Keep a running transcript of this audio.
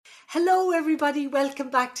Hello, everybody.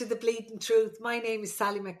 Welcome back to The Bleeding Truth. My name is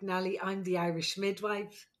Sally McNally. I'm the Irish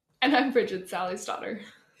midwife. And I'm Bridget, Sally's daughter.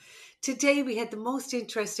 Today, we had the most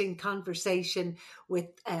interesting conversation with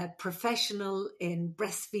a professional in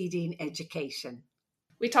breastfeeding education.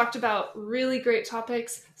 We talked about really great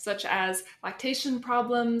topics such as lactation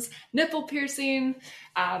problems, nipple piercing,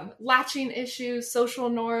 latching issues, social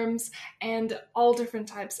norms, and all different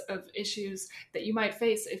types of issues that you might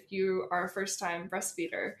face if you are a first-time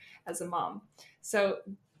breastfeeder as a mom. So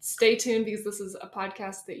stay tuned because this is a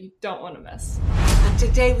podcast that you don't want to miss. And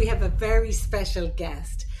today we have a very special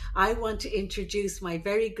guest. I want to introduce my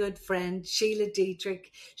very good friend, Sheila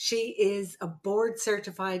Dietrich. She is a board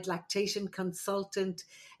certified lactation consultant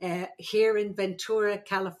here in Ventura,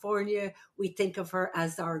 California. We think of her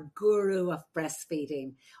as our guru of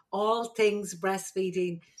breastfeeding. All things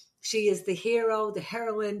breastfeeding. She is the hero, the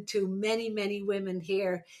heroine to many, many women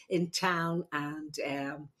here in town. And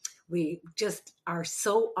we just are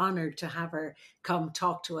so honored to have her come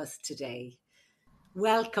talk to us today.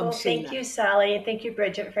 Welcome, well, Sheila. Thank you, Sally, and thank you,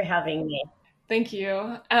 Bridget, for having me. Thank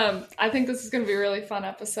you. I think this is going to be a really fun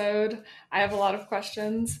episode. I have a lot of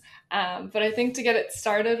questions, but I think to get it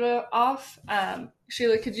started off,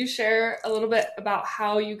 Sheila, could you share a little bit about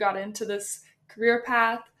how you got into this career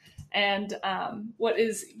path and what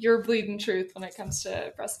is your bleeding truth when it comes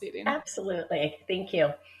to breastfeeding? Absolutely. Thank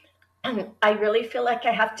you. I really feel like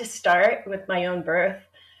I have to start with my own birth.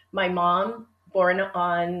 My mom, born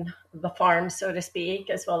on the farm, so to speak,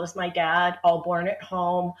 as well as my dad, all born at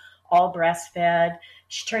home, all breastfed.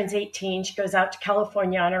 She turns 18. She goes out to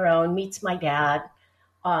California on her own, meets my dad.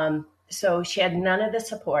 So she had none of the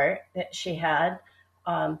support that she had.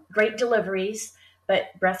 Great deliveries, but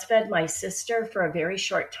breastfed my sister for a very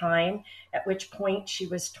short time, at which point she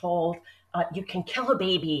was told, you can kill a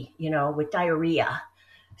baby, with diarrhea.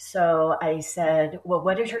 So I said, well,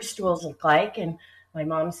 what did her stools look like? And my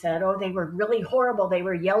mom said, oh, they were really horrible. They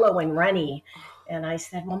were yellow and runny. And I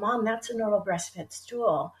said, well, Mom, that's a normal breastfed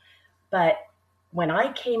stool. But when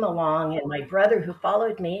I came along and my brother who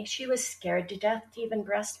followed me, she was scared to death to even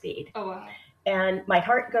breastfeed. Oh, wow. And my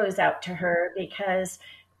heart goes out to her because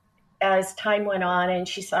as time went on and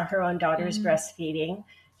she saw her own daughters breastfeeding,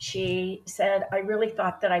 she said, I really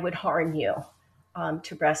thought that I would harm you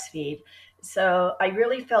to breastfeed. So I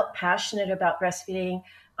really felt passionate about breastfeeding.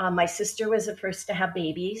 My sister was the first to have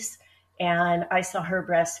babies, and I saw her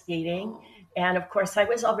breastfeeding. And of course, I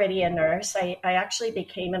was already a nurse. I actually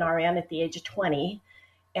became an RN at the age of 20.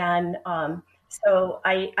 And so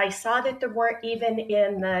I saw that there weren't, even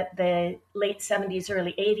in the late 70s,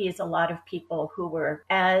 early 80s, a lot of people who were,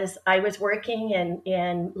 as I was working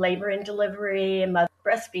in labor and delivery and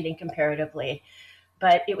breastfeeding comparatively,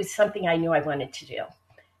 but it was something I knew I wanted to do.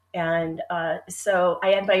 And so I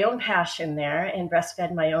had my own passion there and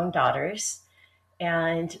breastfed my own daughters.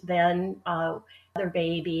 And then their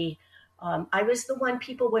baby, I was the one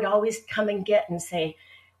people would always come and get and say,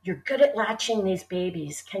 you're good at latching these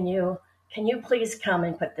babies. Can you please come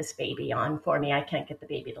and put this baby on for me? I can't get the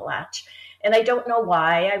baby to latch. And I don't know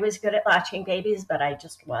why I was good at latching babies, but I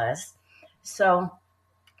just was. So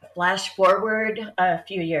flash forward a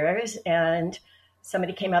few years, and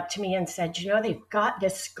somebody came up to me and said, they've got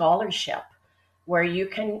this scholarship where you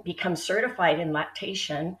can become certified in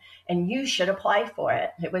lactation and you should apply for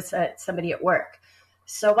it. It was somebody at work.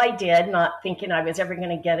 So I did, not thinking I was ever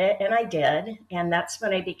going to get it. And I did. And that's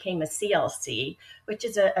when I became a CLC, which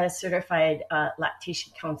is a certified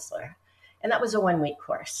lactation counselor. And that was a 1-week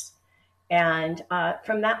course. And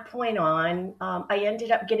from that point on, I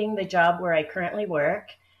ended up getting the job where I currently work.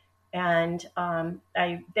 And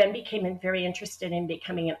I then became very interested in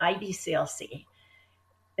becoming an IBCLC.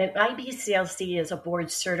 An IBCLC is a board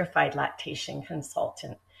certified lactation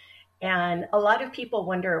consultant. And a lot of people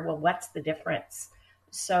wonder, well, what's the difference?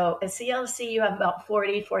 So a CLC, you have about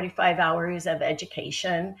 40, 45 hours of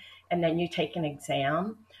education, and then you take an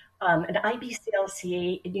exam. An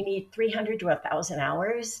IBCLC, you need 300 to 1,000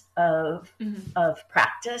 hours of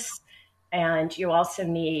practice. And you also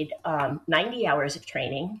need 90 hours of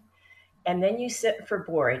training. And then you sit for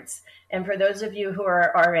boards. And for those of you who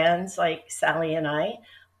are RNs like Sally and I,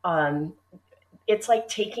 it's like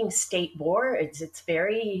taking state boards. It's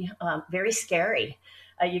very, very scary.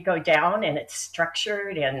 You go down and it's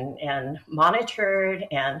structured and monitored,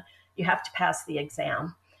 and you have to pass the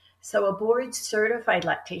exam. So a board certified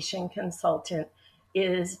lactation consultant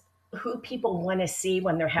is who people want to see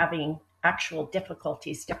when they're having actual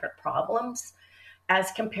difficulties, different problems,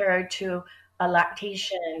 as compared to a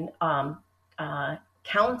lactation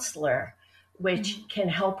counselor, which can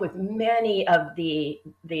help with many of the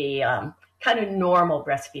kind of normal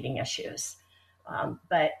breastfeeding issues.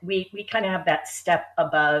 But we kind of have that step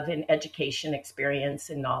above in education, experience,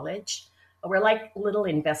 and knowledge. We're like little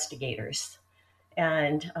investigators,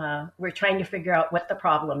 and we're trying to figure out what the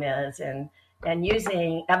problem is, and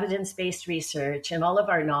using evidence-based research and all of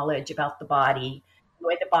our knowledge about the body, the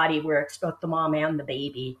way the body works, both the mom and the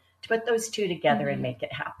baby, to put those two together and make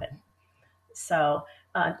it happen. So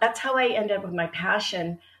that's how I ended up with my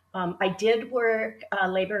passion. I did work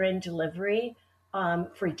labor and delivery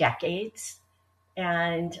for decades,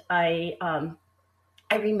 and I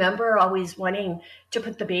remember always wanting to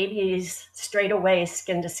put the babies straight away,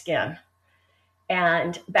 skin to skin.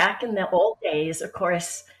 And back in the old days, of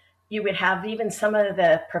course, you would have even some of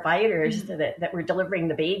the providers that were delivering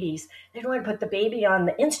the babies, they'd want to put the baby on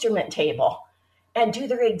the instrument table and do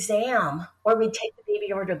their exam, or we'd take the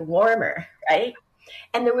baby over to the warmer, right?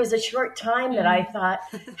 And there was a short time that I thought,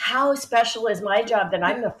 how special is my job that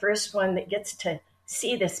I'm the first one that gets to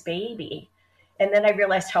see this baby? And then I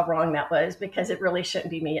realized how wrong that was, because it really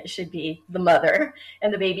shouldn't be me. It should be the mother,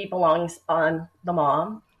 and the baby belongs on the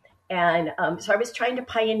mom. And so I was trying to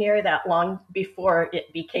pioneer that long before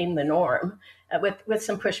it became the norm, with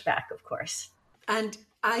some pushback, of course. And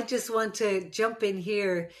I just want to jump in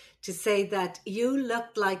here to say that you look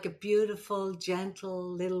like a beautiful,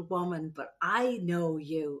 gentle little woman, but I know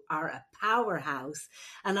you are a powerhouse.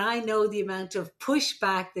 And I know the amount of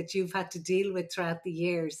pushback that you've had to deal with throughout the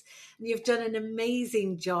years. And you've done an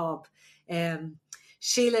amazing job.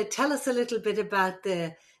 Sheila, tell us a little bit about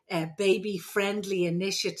the baby friendly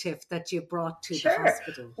initiative that you brought to the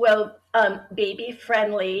hospital. Well, baby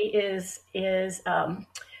friendly is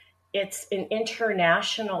it's an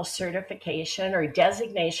international certification or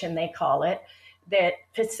designation, they call it, that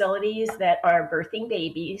facilities that are birthing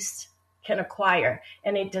babies can acquire.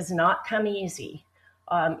 And it does not come easy.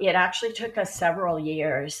 It actually took us several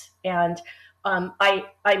years. And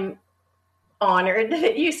I'm honored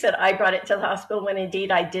that you said I brought it to the hospital, when indeed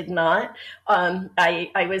I did not.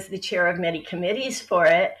 I was the chair of many committees for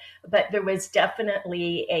it, but there was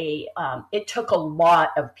definitely it took a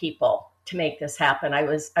lot of people to make this happen. I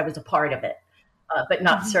was a part of it, but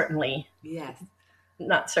not certainly,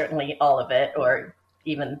 not certainly all of it, or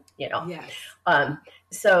even,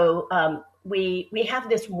 we have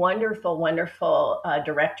this wonderful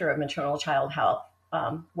director of maternal child health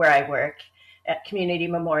where I work at Community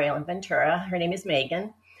Memorial in Ventura. Her name is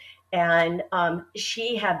Megan. And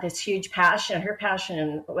she had this huge passion. Her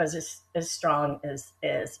passion was as strong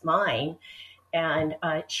as mine. And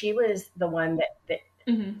she was the one that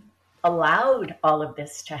allowed all of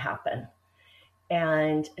this to happen.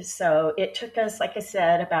 And so it took us, like I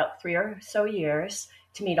said, about 3 or so years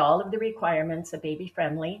to meet all of the requirements of baby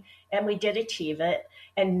friendly. And we did achieve it.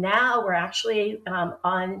 And now we're actually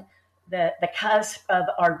on the cusp of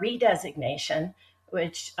our redesignation,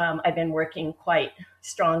 which I've been working quite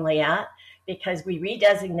strongly at, because we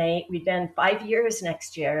redesignate. We've been 5 years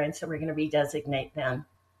next year, and so we're going to redesignate then.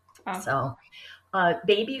 So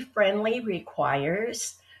baby friendly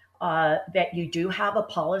requires that you do have a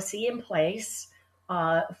policy in place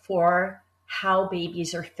for how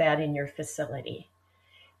babies are fed in your facility.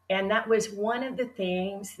 And that was one of the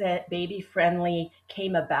things that Baby Friendly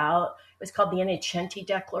came about. It was called the Innocenti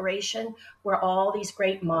Declaration, where all these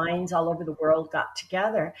great minds all over the world got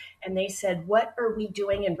together. And they said, what are we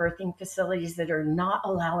doing in birthing facilities that are not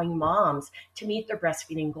allowing moms to meet their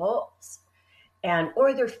breastfeeding goals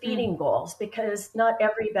or their feeding goals? Because not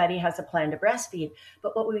everybody has a plan to breastfeed.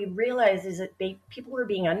 But what we realized is that people were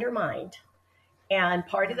being undermined. And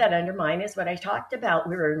part of that undermine is what I talked about.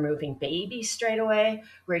 We were removing babies straight away.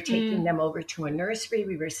 We were taking them over to a nursery.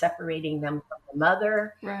 We were separating them from the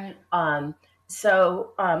mother. Right.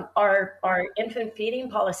 So our infant feeding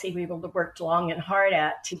policy, we worked long and hard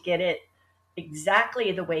at to get it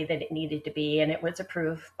exactly the way that it needed to be. And it was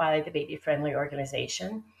approved by the Baby Friendly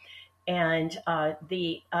organization. And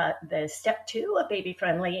the step 2 of Baby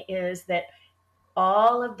Friendly is that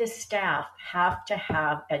all of the staff have to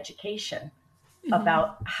have education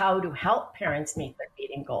about how to help parents meet their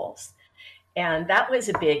feeding goals. And that was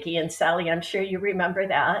a biggie. And Sally, I'm sure you remember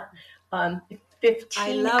that.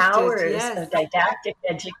 15 hours of didactic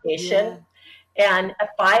education and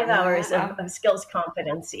 5 hours of skills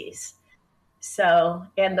competencies. So,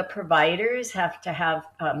 and the providers have to have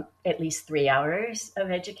at least 3 hours of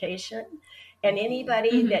education. And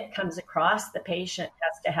anybody that comes across the patient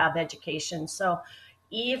has to have education. So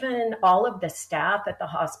even all of the staff at the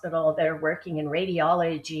hospital that are working in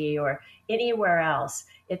radiology or anywhere else,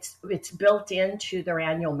 it's built into their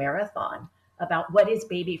annual marathon about what is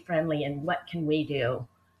baby friendly and what can we do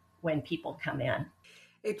when people come in.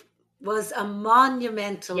 It was a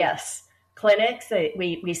monumental clinics.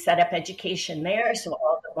 We set up education there, so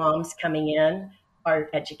all the moms coming in are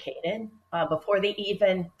educated before they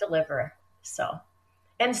even deliver. So,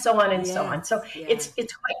 and so on and so on. So Yes, yeah.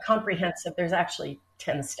 it's quite comprehensive. There's actually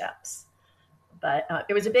 10 steps, but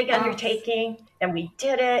it was a big Oh, undertaking, and we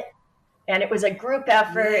did it. And it was a group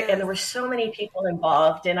effort, and there yes, were so many people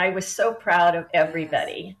involved, and I was so proud of yes.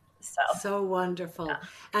 everybody. So, So wonderful. yeah.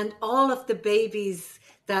 And all of the babies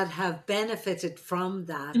that have benefited from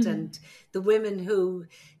that, and the women who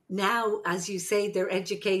now, as you say, they're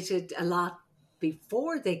educated a lot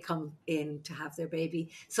before they come in to have their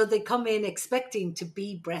baby. So they come in expecting to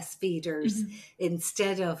be breastfeeders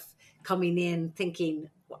instead of coming in thinking,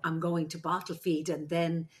 I'm going to bottle feed. And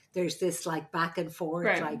then there's this like back and forth,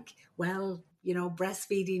 Right. like, well,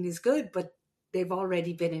 breastfeeding is good, but they've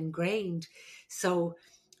already been ingrained. So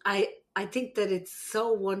I think that it's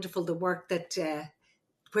so wonderful the work that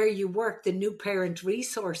where you work, the New Parent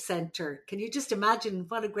Resource Center. Can you just imagine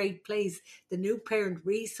what a great place? The New Parent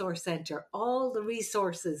Resource Center. All the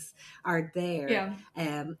resources are there, Yeah.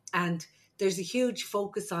 and there's a huge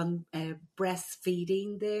focus on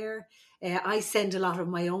breastfeeding there. I send a lot of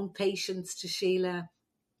my own patients to Sheila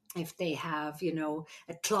if they have,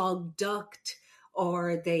 a clogged duct,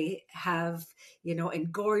 or they have,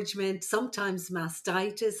 engorgement, sometimes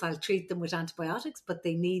mastitis. I'll treat them with antibiotics, but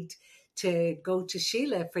they need to go to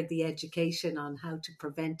Sheila for the education on how to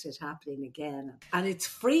prevent it happening again. And it's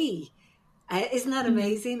free. Isn't that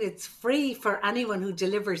amazing? It's free for anyone who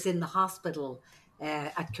delivers in the hospital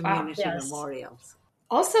at Wow. community Yes. memorials.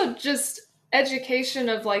 Also, just education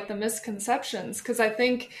of like the misconceptions, because I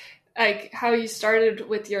think like how you started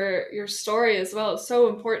with your story as well is so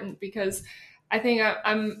important, because I think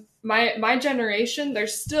I'm my generation,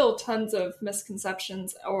 there's still tons of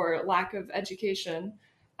misconceptions or lack of education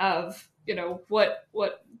of what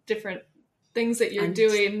different things that you're And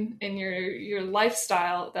doing in your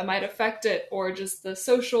lifestyle that might affect it, or just the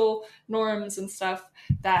social norms and stuff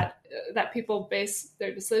that people base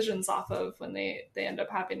their decisions off of when they end up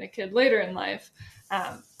having a kid later in life.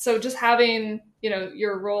 So just having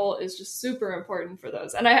your role is just super important for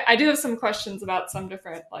those. And I do have some questions about some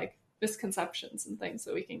different like misconceptions and things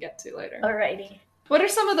that we can get to later. Alrighty. What are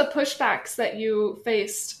some of the pushbacks that you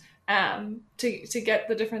faced to get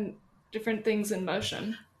the different things in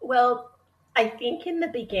motion? Well, I think in the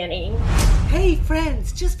beginning, hey,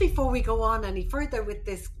 friends, just before we go on any further with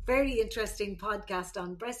this very interesting podcast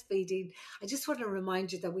on breastfeeding, I just want to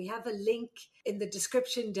remind you that we have a link in the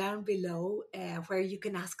description down below where you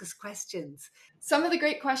can ask us questions. Some of the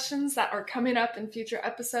great questions that are coming up in future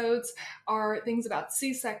episodes are things about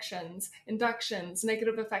C-sections, inductions,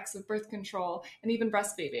 negative effects of birth control, and even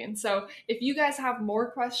breastfeeding. So if you guys have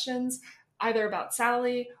more questions, either about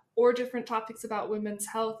Sally or different topics about women's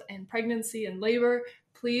health and pregnancy and labor,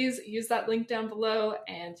 please use that link down below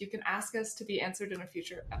and you can ask us to be answered in a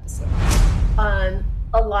future episode.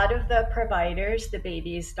 a lot of the providers, the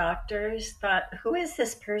baby's doctors, thought, who is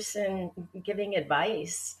this person giving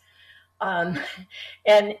advice? Um,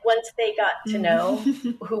 and once they got to know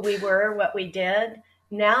who we were, what we did,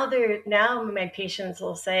 now my patients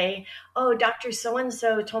will say, "Oh, Doctor So and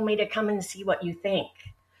So told me to come and see what you think."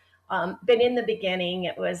 But in the beginning,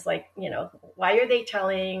 it was like, why are they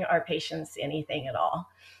telling our patients anything at all?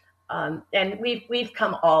 And we've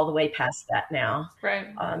come all the way past that now. Right.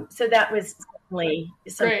 So that was definitely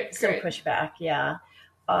some Great. pushback, yeah.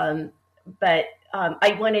 But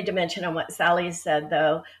I wanted to mention on what Sally said,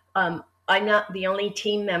 though. I'm not the only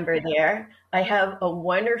team member there. I have a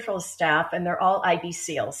wonderful staff, and they're all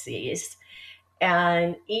IBCLCs,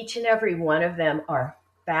 and each and every one of them are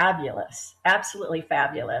fabulous, absolutely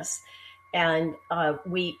fabulous. And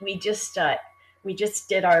we just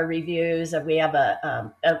did our reviews. We have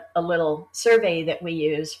a little survey that we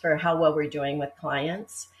use for how well we're doing with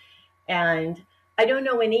clients. And I don't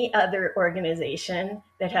know any other organization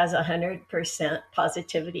that has 100%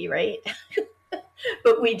 positivity rate,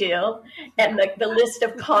 but we do. And the list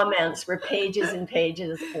of comments were pages and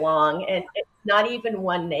pages long, and it's not even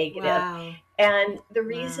one negative. Wow. And the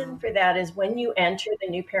reason Wow. for that is when you enter the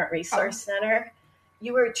New Parent Resource Center,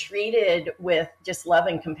 you are treated with just love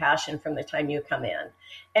and compassion from the time you come in,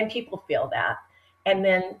 and people feel that. And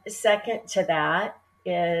then second to that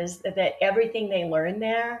is that everything they learn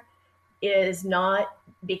there is not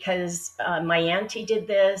because my auntie did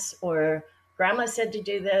this, or grandma said to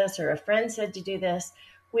do this, or a friend said to do this.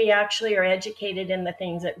 We actually are educated in the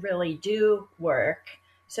things that really do work.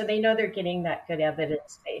 So they know they're getting that good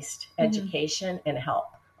evidence-based education and help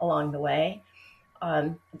along the way.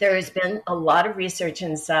 There has been a lot of research,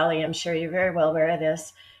 and Sally, I'm sure you're very well aware of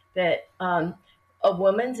this, that a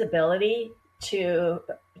woman's ability to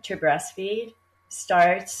breastfeed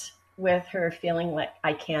starts with her feeling like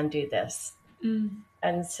I can do this.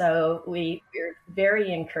 And so we're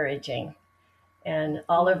very encouraging. And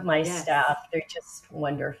all of my Yes. staff, they're just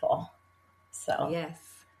wonderful. So,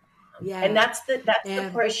 Yes. and Yeah. that's the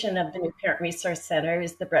portion of the New Parent Resource Center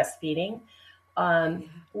is the breastfeeding. Yeah.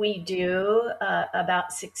 We do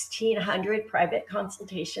about 1,600 private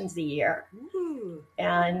consultations a year, Ooh,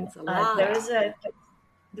 and it's a lot. those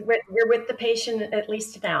we're with the patient at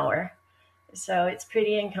least an hour, so it's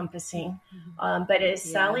pretty encompassing. But as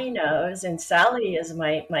Yeah. Sally knows, and Sally is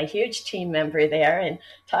my huge team member there, and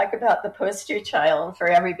talk about the poster child for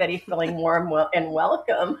everybody feeling warm and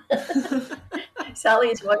welcome. Sally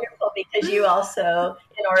is wonderful because you also,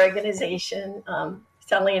 in our organization,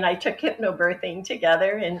 Sally and I took hypnobirthing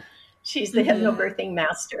together, and she's the Yeah. hypnobirthing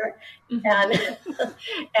master and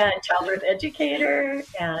and childbirth educator.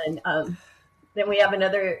 And then we have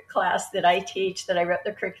another class that I teach that I wrote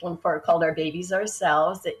the curriculum for called Our Babies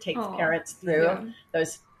Ourselves. That takes Oh, parents through yeah.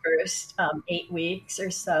 those first 8 weeks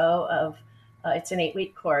or so of it's an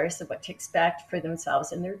 8-week course of what to expect for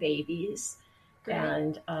themselves and their babies. Great.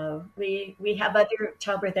 And we have other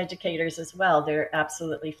childbirth educators as well. They're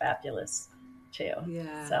absolutely fabulous too.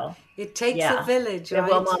 Yeah. So It takes a yeah, village, we have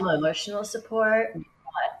Well right? Mama emotional support.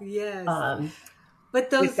 Yes. Um, But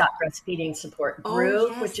we've those, got breastfeeding support oh, group,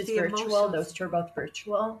 which yes, is the virtual. emotional Those two are support. both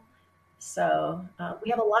virtual. So we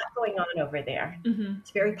have a lot going on over there. It's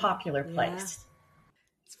a very popular Yeah. place.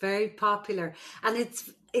 It's very popular, and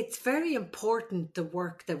it's very important the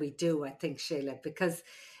work that we do. I think, Sheila, because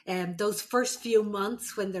those first few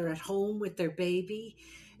months when they're at home with their baby,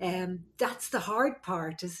 that's the hard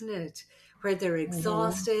part, isn't it? Where they're Mm-hmm.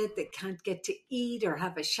 exhausted, they can't get to eat or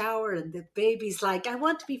have a shower, and the baby's like, "I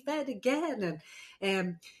want to be fed again."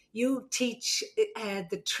 And you teach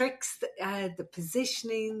the tricks, the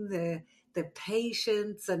positioning, the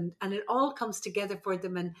patience, and it all comes together for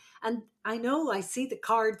them. And I know I see the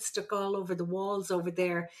cards stuck all over the walls over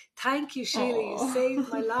there. Thank you, Sheila. You saved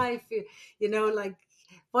my Oh. life. You know, like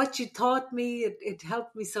what you taught me, it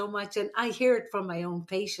helped me so much. And I hear it from my own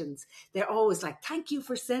patients. They're always like, thank you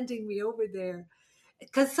for sending me over there.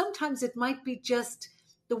 Because sometimes it might be just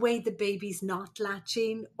the way the baby's not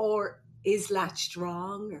latching or is latched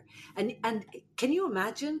wrong, and can you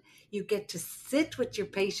imagine you get to sit with your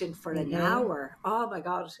patient for an Mm-hmm. hour? Oh my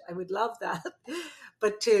god, I would love that.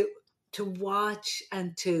 But to watch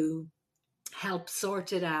and to help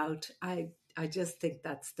sort it out, I just think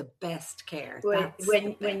that's the best care. That's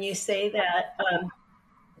the When you best. say that,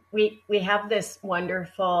 we have this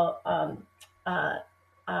wonderful uh,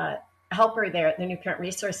 uh, helper there at the New Parent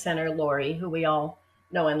Resource Center, Lori, who we all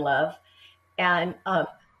know and love, and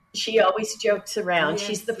she always jokes around.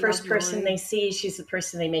 She's the Yes, first love person they Lori. see. She's the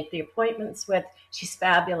person they make the appointments with. She's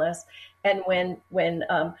fabulous. And when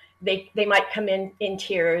they might come in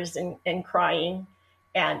tears and crying,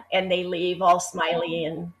 and they leave all smiley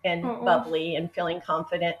and Oh. bubbly and feeling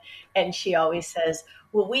confident. And she always says,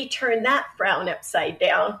 "Well, we turn that frown upside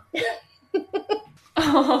down."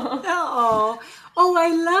 Oh. Oh, oh, I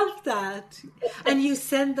love that. And you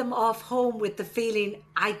send them off home with the feeling,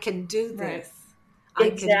 I can do Right. this. I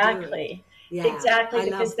can do it. Exactly. Yeah, Exactly, I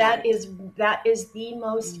because love that that. is the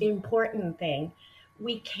most Mm. important thing.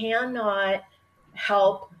 We cannot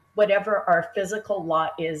help whatever our physical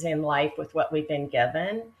lot is in life with what we've been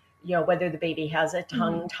given. You know, whether the baby has a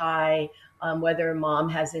tongue tie, whether mom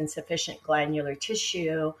has insufficient glandular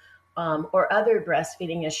tissue, or other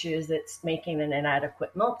breastfeeding issues that's making an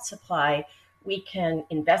inadequate milk supply. We can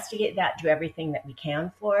investigate that, do everything that we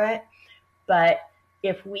can for it. But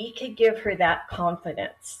if we could give her that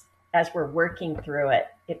confidence as we're working through it,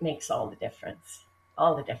 it makes all the difference.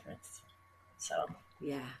 All the difference. So,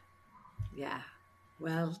 Yeah, yeah.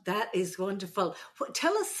 Well, that is wonderful.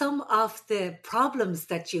 Tell us some of the problems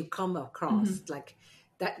that you come across, like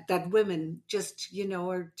that women just,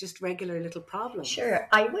 are just regular little problems. sure,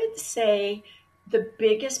 I would say the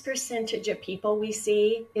biggest percentage of people we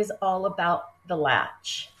see is all about the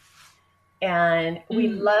latch. And we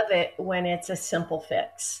love it when it's a simple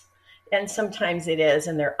fix. And sometimes it is,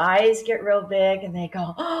 and their eyes get real big and they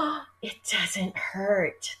go, "Oh, it doesn't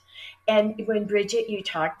hurt." And when Bridget, you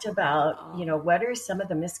talked about, Oh, what are some of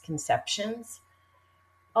the misconceptions?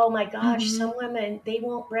 Oh my gosh, some Mm-hmm. women, they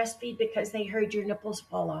won't breastfeed because they heard your nipples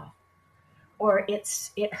fall off, or it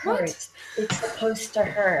what? hurts. It's supposed to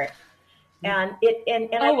hurt. And I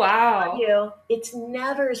Oh, can tell wow. you, it's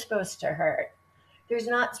never supposed to hurt. There's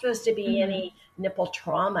not supposed to be any nipple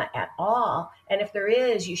trauma at all. And if there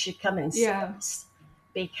is, you should come and see Yeah. us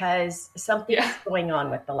because something Yeah. is going on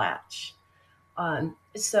with the latch.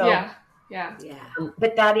 So Yeah. Yeah. Yeah.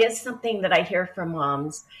 But that is something that I hear from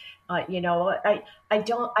moms. I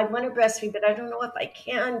don't, I want to breastfeed, but I don't know if I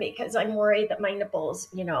can because I'm worried that my nipples,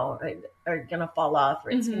 are going to fall off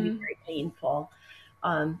or it's going to be very painful.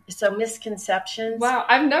 So misconceptions. Wow,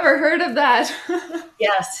 I've never heard of that.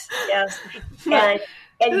 Yes, yes. But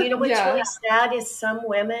And what's yeah. really sad is some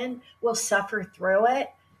women will suffer through it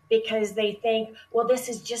because they think, well, this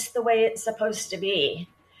is just the way it's supposed to be.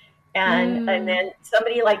 And Mm. then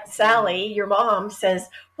somebody like Sally, your mom, says,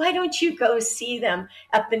 why don't you go see them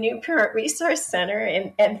at the New Parent Resource Center?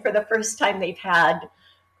 And for the first time, they've had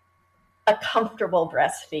a comfortable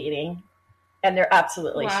breastfeeding, and they're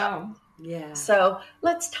absolutely shocked. Wow. Yeah. So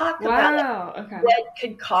let's talk about Wow. Okay. what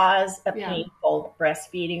could cause a Yeah. painful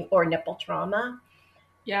breastfeeding or nipple trauma.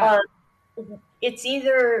 Yeah. Um, it's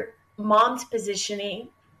either mom's positioning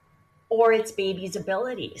or it's baby's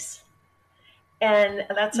abilities. And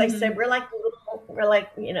that's, I said, Mm-hmm. we're like,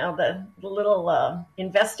 the little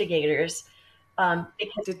investigators,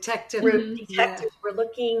 because Detective. we're Mm-hmm. Yeah. detectives.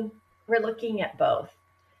 We're looking at both.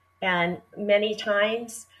 And many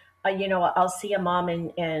times, I'll see a mom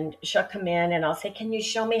and she'll come in and I'll say, can you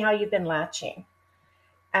show me how you've been latching?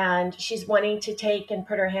 And she's wanting to take and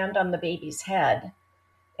put her hand on the baby's head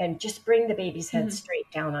and just bring the baby's head Mm-hmm.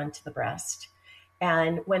 straight down onto the breast.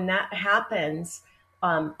 And when that happens,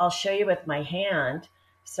 I'll show you with my hand.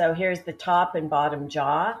 So here's the top and bottom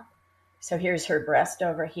jaw. So here's her breast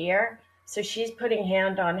over here. So she's putting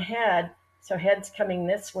hand on head. So head's coming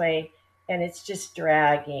this way, and it's just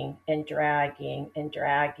dragging and dragging and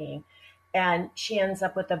dragging. And she ends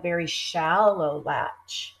up with a very shallow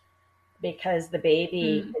latch because the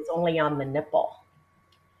baby Mm-hmm. is only on the nipple.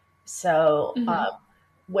 So Mm-hmm.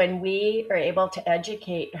 when we are able to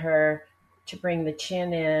educate her to bring the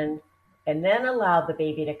chin in and then allow the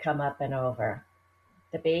baby to come up and over,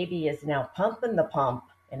 the baby is now pumping the pump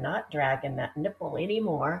and not dragging that nipple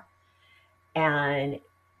anymore. And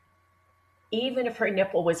even if her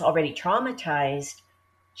nipple was already traumatized,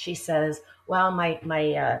 she says, "Well, my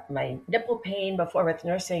nipple pain before with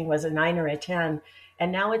nursing was a 9 or a 10,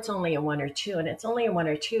 and now it's only a 1 or 2, and it's only a 1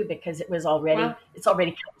 or 2 because Wow. it's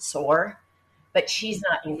already kind of sore, but she's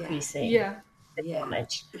not Yeah. increasing Yeah. the Yeah.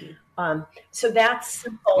 damage." So that's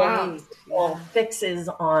Wow. Great. simple Yeah. fixes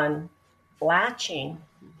on latching.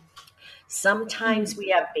 Sometimes Mm-hmm. we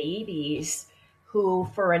have babies who,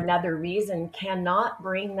 for another reason, cannot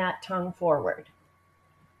bring that tongue forward.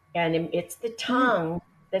 And it's the Mm. tongue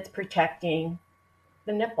that's protecting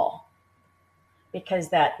the nipple because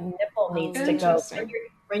that nipple needs to Oh, go. Interesting.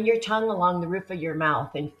 Bring your tongue along the roof of your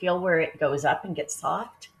mouth and feel where it goes up and gets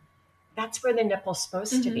soft. That's where the nipple's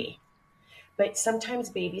supposed to Mm-hmm. be. But sometimes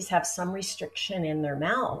babies have some restriction in their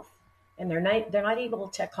mouth and they're not able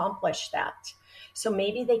to accomplish that. So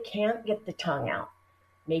maybe they can't get the tongue out.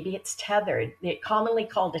 Maybe it's tethered. It's commonly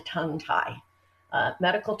called a tongue tie.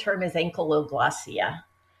 Medical term is ankyloglossia.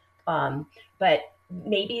 But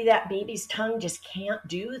maybe that baby's tongue just can't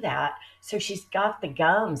do that. So she's got the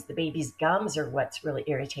gums. The baby's gums are what's really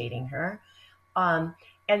irritating her. Um,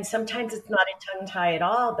 and sometimes it's not a tongue tie at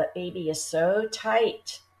all, but baby is so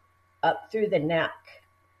tight up through the neck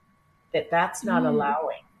that that's not Mm.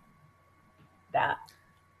 allowing that.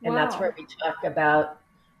 And that's Wow. where we talk about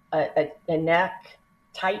a neck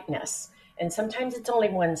tightness. And sometimes it's only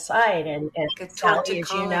one side. And Like a Sally,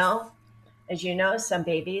 torticollis. as you know, some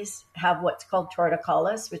babies have what's called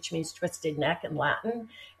torticollis, which means twisted neck in Latin.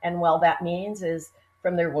 And what that means is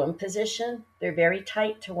from their womb position, they're very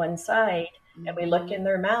tight to one side. And we look Hmm. in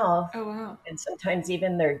their mouth, Oh wow. and sometimes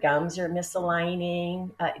even their gums are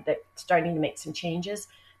misaligning, they're starting to make some changes.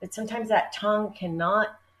 But sometimes that tongue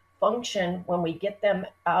cannot function when we get them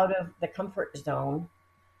out of the comfort zone.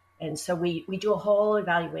 And so we do a whole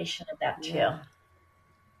evaluation of that too Yeah.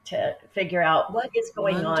 to figure out what is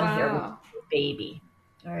going on here Wonderful. with Wow. the baby.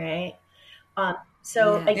 All right.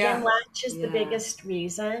 So Yes. again, Yeah. latch is the Yeah. biggest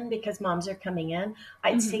reason because moms are coming in.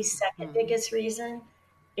 I'd say Mm-hmm. second Hmm. biggest reason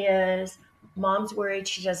is mom's worried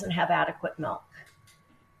she doesn't have adequate milk,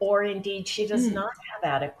 or indeed she does Mm. not have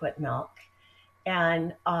adequate milk.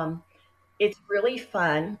 And it's really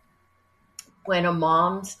fun when a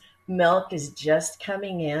mom's milk is just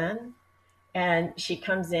coming in and she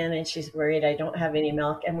comes in and she's worried, I don't have any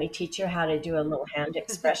milk. And we teach her how to do a little hand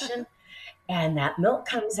expression. And that milk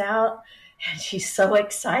comes out and she's so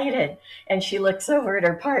excited. And she looks over at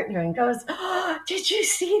her partner and goes, oh, did you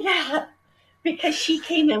see that? Because she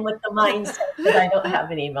came in with the mindset that I don't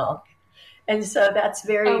have any milk. And so that's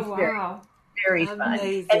very, Oh very, wow. very fun. And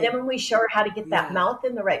then Amazing. when we show her how to get that Yeah. mouth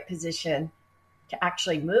in the right position to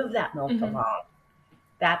actually move that milk Mm-hmm. along,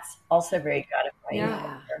 that's also very gratifying Yeah. for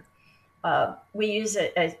Yeah. her. We use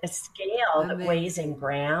a scale that weighs in Amazing.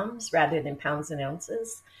 grams rather than pounds and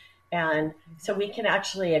ounces. And so we can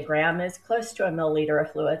actually, a gram is close to a milliliter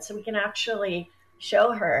of fluid. So we can actually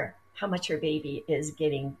show her how much her baby is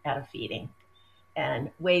getting out of feeding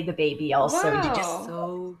and weigh the baby also to just Wow.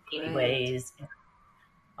 So baby great. weighs.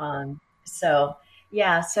 So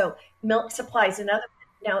yeah, so milk supply is another.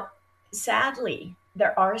 Now, sadly,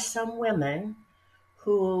 there are some women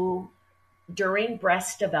who during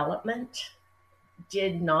breast development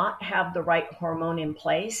did not have the right hormone in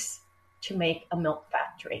place to make a milk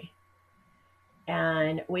factory.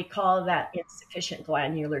 And we call that insufficient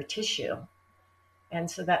glandular tissue. And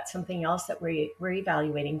so that's something else that we're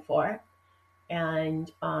evaluating for.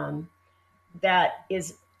 And that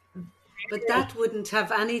is But that wouldn't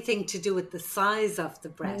have anything to do with the size of the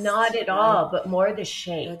not breast, at right? all, but more the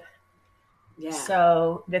shape. That, yeah,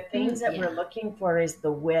 So the things Mm. that we're yeah. looking for is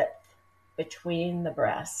the width between the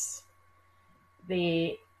breasts.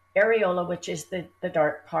 The areola, which is the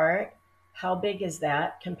dark part, how big is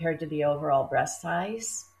that compared to the overall breast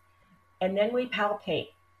size? And then we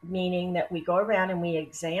palpate, meaning that we go around and we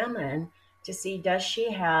examine to see does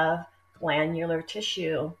she have glandular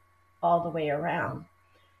tissue all the way around.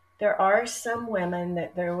 There are some women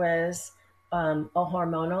that there was a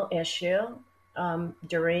hormonal issue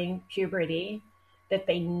during puberty that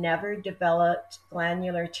they never developed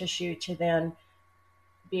glandular tissue to then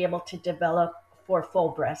be able to develop for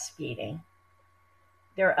full breastfeeding.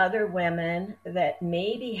 There are other women that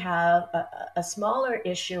maybe have a smaller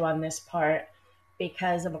issue on this part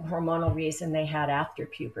because of a hormonal reason they had after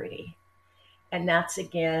puberty. And that's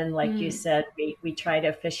again, like you Mm. said, we try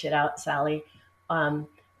to fish it out, Sally, um,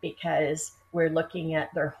 because we're looking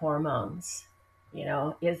at their hormones. You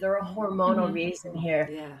know, is there a hormonal Hmm. reason here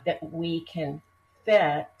Yeah. that we can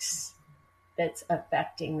fix that's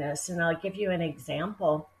affecting this? And I'll give you an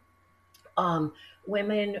example. um,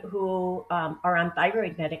 Women who are on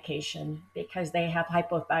thyroid medication because they have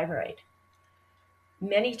hypothyroid.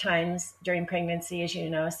 Many times during pregnancy, as you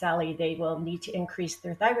know, Sally, they will need to increase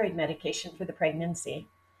their thyroid medication for the pregnancy.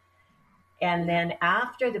 And Yeah. then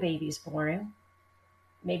after the baby's born,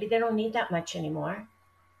 maybe they don't need that much anymore.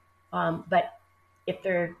 But if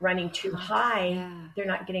they're running too God. high, Yeah. they're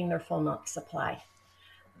not getting their full milk supply.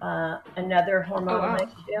 Another Oh, hormonal wow.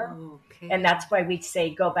 issue. And Okay. that's why we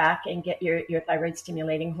say go back and get your thyroid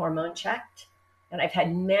stimulating hormone checked. And I've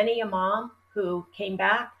had many a mom who came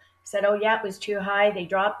back, said, oh, yeah, it was too high. They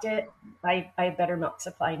dropped it. I have better milk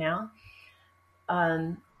supply now.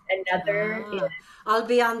 Um, Another is, Ah, I'll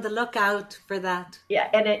be on the lookout for that. yeah,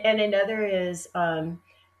 and another is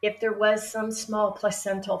if there was some small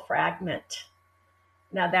placental fragment.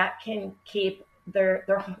 Now that can keep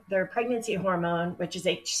their pregnancy hormone, which is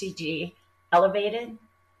HCG, elevated,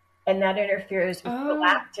 and that interferes with Oh.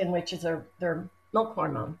 prolactin, which is their milk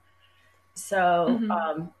hormone. So,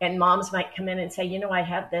 Hmm. and moms might come in and say, you know, I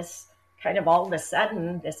have this kind of all of a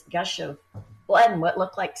sudden this gush of blood and what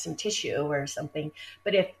looked like some tissue or something.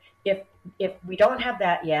 But if if we don't have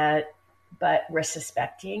that yet, but we're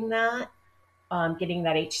suspecting that, getting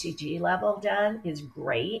that HCG level done is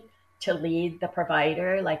great to lead the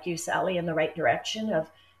provider, like you, Sally, in the right direction of,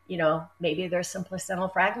 you know, maybe there's some placental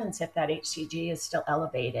fragments if that HCG is still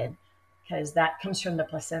elevated, because that comes from the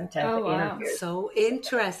placenta Oh, that wow. interferes. So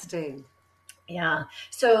interesting. Yeah.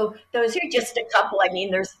 So those are just a couple. I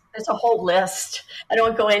mean, there's a whole list. I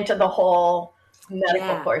don't go into the whole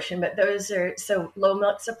medical Yeah. portion, but those are so low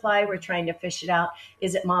milk supply. We're trying to fish it out.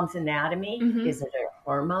 Is it mom's anatomy? Hmm. Is it her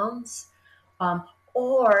hormones? Um,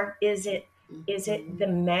 or is it the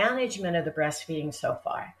Mhm. management of the breastfeeding so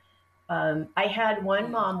far? I had one Yeah.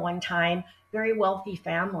 mom one time, very wealthy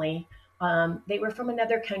family. They were from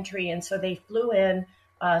another country, and so they flew in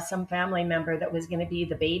some family member that was going to be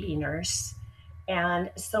the baby nurse.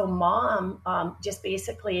 And so mom just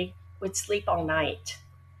basically would sleep all night,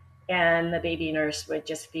 and the baby nurse would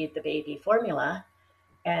just feed the baby formula.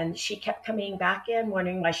 And she kept coming back in,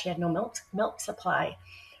 wondering why she had no milk supply.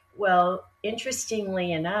 Well,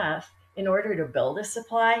 interestingly enough, in order to build a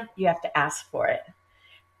supply, you have to ask for it.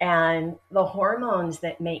 And the hormones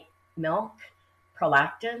that make milk,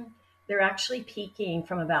 prolactin, they're actually peaking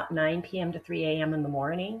from about 9 p.m. to 3 a.m. in the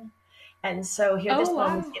morning. And so here Oh, this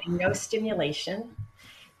mom was wow. getting no stimulation.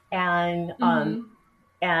 And Hmm.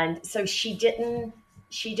 and so she didn't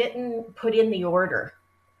put in the order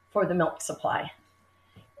for the milk supply.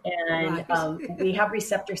 And Right. we have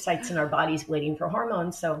receptor sites in our bodies waiting for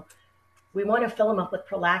hormones. So we want to fill them up with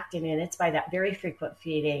prolactin, and it's by that very frequent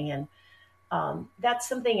feeding. And that's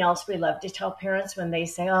something else we love to tell parents when they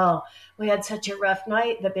say, "Oh, we had such a rough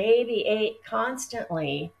night. The baby ate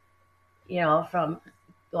constantly, from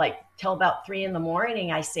like till about 3 in the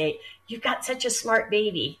morning, I say, "You've got such a smart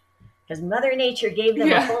baby," because Mother Nature gave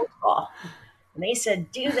them a Yeah. phone call. And they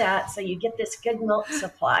said, do that so you get this good milk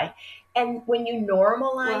supply. And when you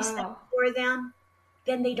normalize that Wow. for them,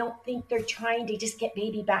 then they don't think they're trying to just get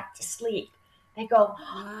baby back to sleep. They go,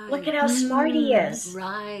 look at Right. how smart he is.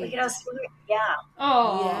 Look Right. at how smart. Yeah.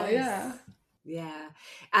 Oh, Yes. yeah. Yeah.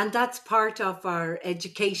 And that's part of our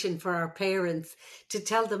education for our parents, to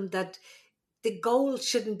tell them that the goal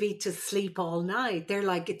shouldn't be to sleep all night. They're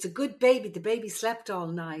like, it's a good baby. The baby slept all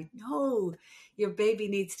night. No, your baby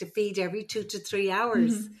needs to feed every 2 to 3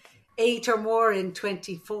 hours, 8 or more in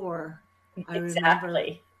 24. I remember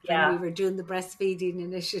Exactly. when we Yeah. were doing the breastfeeding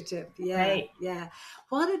initiative. Yeah, Right. yeah.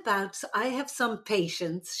 What about, so I have some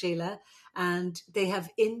patients, Sheila, and they have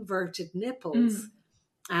inverted nipples.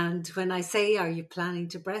 And when I say, are you planning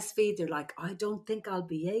to breastfeed? They're like, I don't think I'll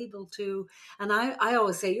be able to. And I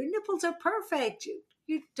always say, your nipples are perfect.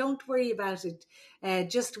 You don't worry about it.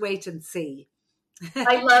 Just wait and see.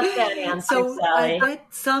 I love that answer, So I Sally.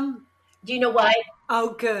 get some, Do you know why?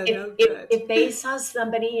 oh, good, If, oh, if, good. if they saw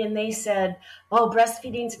somebody and they said, oh,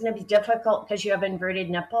 breastfeeding's going to be difficult because you have inverted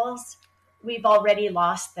nipples, we've already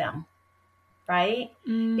lost them, right?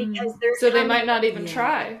 Because they're So they coming, might not even Yeah,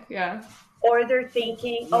 try. Yeah. or they're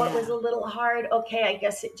thinking, oh, it was yeah, a little hard. Okay, I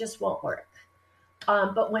guess it just won't work.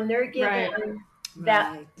 But when they're given Right.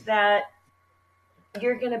 that right. that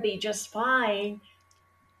you're going to be just fine,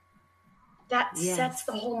 that sets Yes,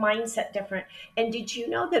 the whole mindset different. And did you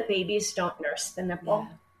know that babies don't nurse the yeah. nipple?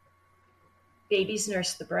 Babies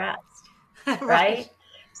nurse the breast, Right. right?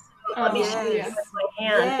 Let me show Oh, you yeah. with Yes, my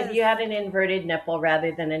hand. If yes. you had an inverted nipple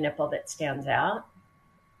rather than a nipple that stands out,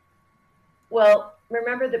 well,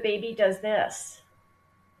 remember the baby does this.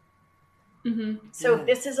 So if Yeah,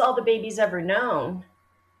 this is all the baby's ever known,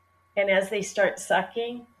 and as they start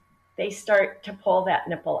sucking, they start to pull that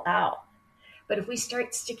nipple out. But if we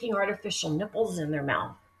start sticking artificial nipples in their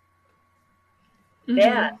mouth,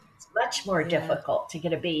 then it's much more yeah, difficult to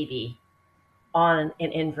get a baby on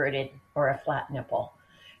an inverted or a flat nipple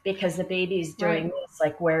because the baby's doing Right. this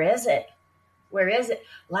like, where is it? Where is it?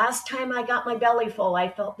 Last time I got my belly full, I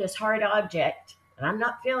felt this hard object and I'm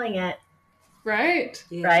not feeling it, Right.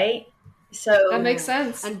 yeah, right? That So, makes yeah.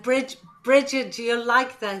 sense. And Bridget, do you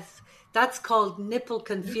like that? That's called nipple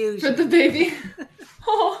For the confusion. baby.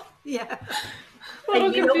 Oh, Yeah,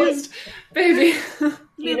 little and you know what? confused baby.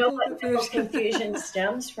 You know nipple what nipple confusion. confusion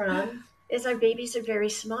stems from? Is our babies are very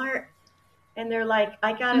smart and they're like,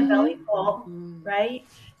 I got a belly full, Mm, right?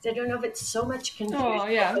 So I don't know if it's so much Oh, confusion,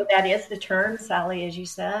 yeah. although that is the term, Sally, as you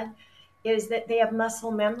said, is that they have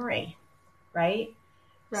muscle memory, right?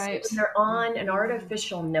 So when Right. they're on an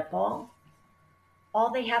artificial nipple,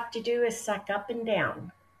 all they have to do is suck up and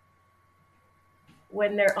down.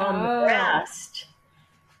 When they're on the Oh. breast,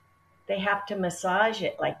 they have to massage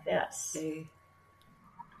it like this. they,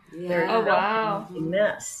 They're Oh, yeah, wow. doing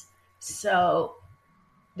this. So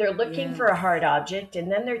they're looking for yes, a hard object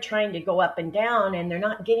and then they're trying to go up and down and they're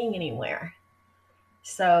not getting anywhere.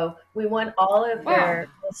 So we want all of yeah, Wow. their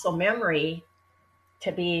muscle memory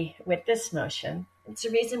to be with this motion. It's the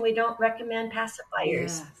reason we don't recommend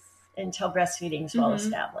pacifiers yes, until breastfeeding is well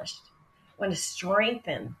established. We want to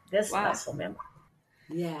strengthen this Wow. muscle memory.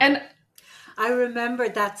 yeah. And I remember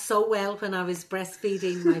that so well when I was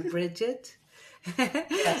breastfeeding my Bridget.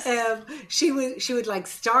 Yes. She would like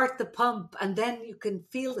start the pump, and then you can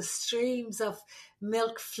feel the streams of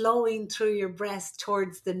milk flowing through your breast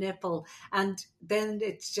towards the nipple, and then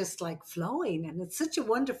it's just like flowing, and it's such a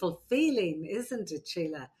wonderful feeling, isn't it,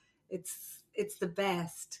 Sheila? It's the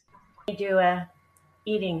best. We do a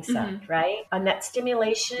eating suck, right? On that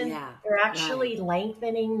stimulation, Yeah, they're right. actually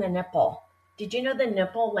lengthening the nipple. Did you know the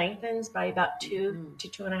nipple lengthens by about 2 to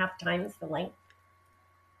 2.5 times the length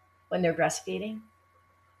when they're breastfeeding?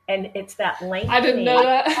 And it's that I didn't know lengthening.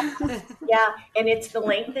 that. Yeah, and it's the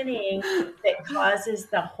lengthening that causes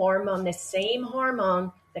the hormone, the same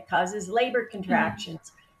hormone that causes labor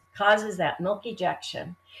contractions, causes that milk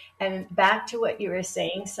ejection. And back to what you were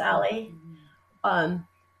saying, Sally, um,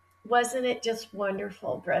 wasn't it just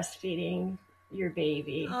wonderful breastfeeding your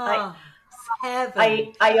baby? I, Oh, it's heaven.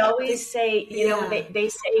 I, I always This, say, yeah, they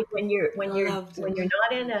say when you're when I you're loved when it. you're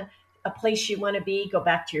not in a place you want to be, go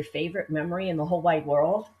back to your favorite memory in the whole wide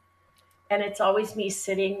world. And it's always me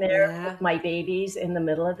sitting there Yeah, with my babies in the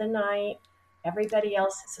middle of the night. Everybody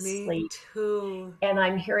else is me asleep. too. And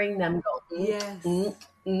I'm hearing them go, Yes,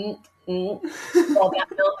 while that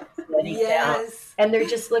milk is running down. yes. And they're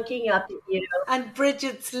just looking up at you. And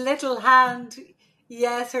Bridget's little hand,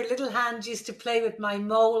 Yes, her little hand used to play with my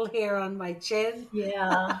mole here on my chin.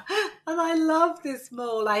 Yeah, And I love this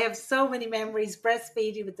mole. I have so many memories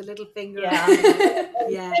breastfeeding with the little finger on yeah. there.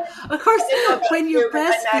 Yeah. Of course, I don't know about when you, you're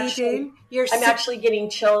but breastfeeding, you're I'm actually getting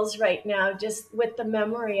chills right now just with the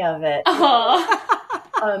memory of it.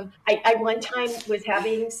 Aw. I one time was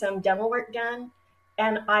having some dental work done,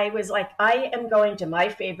 and I was like, I am going to my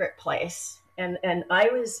favorite place, and I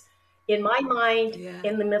was in my mind yeah,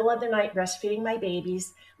 in the middle of the night breastfeeding my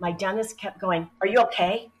babies. My dentist kept going, "Are you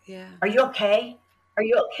okay? yeah. Are you okay? Are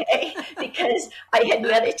you okay?" Because I had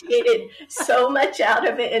meditated so much out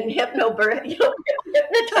of it and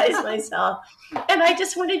hypnotized myself, and I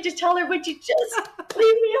just wanted to tell her, "Would you just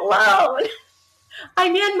leave me alone?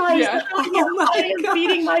 I'm in my Yeah. yeah, Oh I my am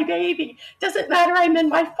feeding gosh. my baby. Doesn't matter. I'm in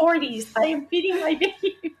my 40s. I am feeding my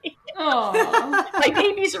baby. Aw. My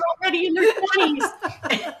babies are already in their 20s."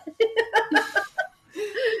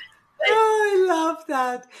 But Oh, I love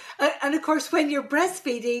that. And of course, when you're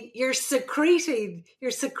breastfeeding, you're secreting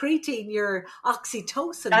your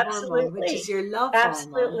oxytocin hormone, which is absolutely, your love hormone.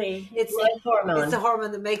 absolutely, It's love it's the hormone.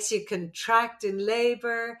 hormone that makes you contract in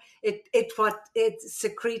labor. It's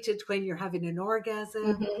secreted when you're having an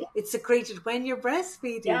orgasm. Hmm. It's secreted when you're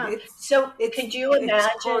breastfeeding. Yeah. It's So it's could you it's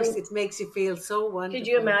of course imagine? it makes you feel so Could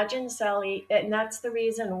you wonderful. imagine, Sally? And that's the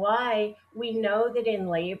reason why we know that in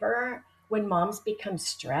labor, when moms become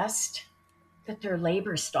stressed, that their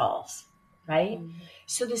labor stalls, right? Mm.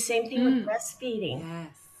 So the same thing with Mm. breastfeeding.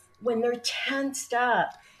 Yes. When they're tensed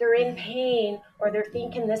up, they're in Yeah. pain, or they're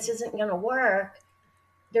thinking this isn't going to work,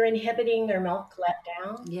 they're inhibiting their milk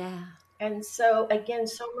letdown. Yeah. And so, again,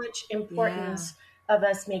 so much Yeah. importance of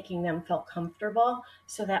us making them feel comfortable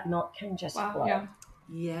so that milk can just Wow. flow, Yeah.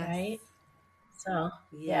 Yes. right? So,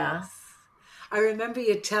 yeah, Yes. I remember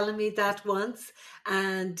you telling me that once,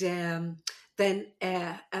 and then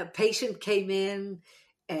a patient came in.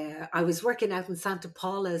 I was working out in Santa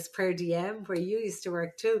Paula's per diem, where you used to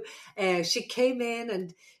work too. She came in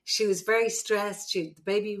and she was very stressed. The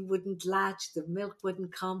baby wouldn't latch, the milk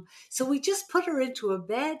wouldn't come. So we just put her into a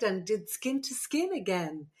bed and did skin to skin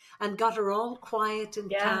again and got her all quiet and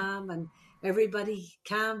yeah, calm, and everybody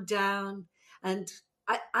calmed down. And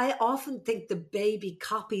I often think the baby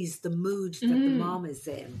copies the mood that the Mm. mom is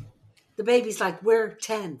in. The baby's like, we're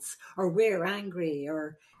tense or we're angry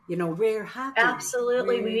or, we're happy.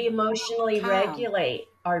 absolutely. We We're emotionally calm. regulate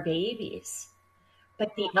our babies.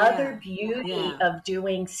 But the other Yeah. beauty Yeah. of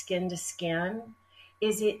doing skin to skin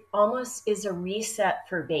is it almost is a reset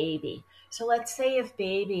for baby. So let's say if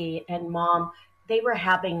baby and mom they were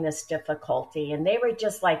having this difficulty and they were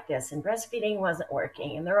just like this and breastfeeding wasn't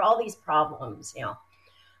working and there are all these problems.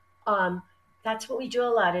 Um, that's what we do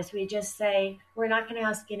a lot is we just say we're not going to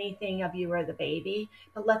ask anything of you or the baby,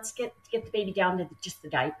 but let's get the baby down to just the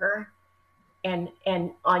diaper and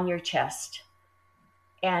on your chest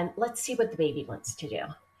and let's see what the baby wants to do.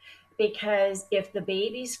 Because if the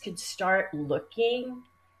babies could start looking,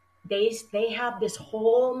 they have this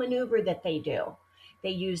whole maneuver that they do.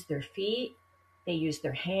 They use their feet, they use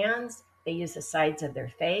their hands, they use the sides of their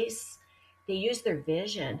face, they use their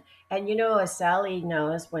vision. And as Sally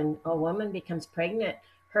knows, when a woman becomes pregnant,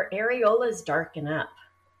 her areolas darken up,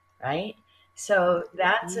 right? So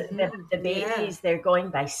that's the Yeah. babies, they're going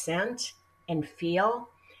by scent and feel.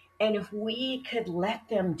 And if we could let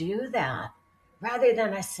them do that, rather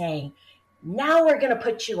than us saying, now we're going to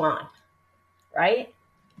put you on, right?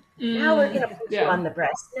 Now we're going Mm. to put you Yeah. on the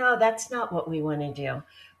breast. No, that's not what we want to do.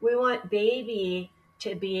 We want baby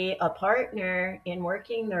to be a partner in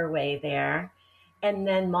working their way there. And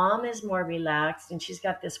then mom is more relaxed and she's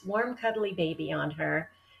got this warm, cuddly baby on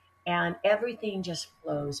her, and everything just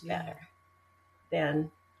flows Yeah. better.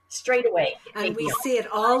 Then straight away, And baby we on. see it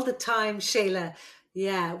all the time, Shayla.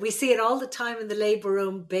 Yeah, we see it all the time in the labor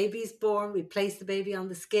room. Baby's born, we place the baby on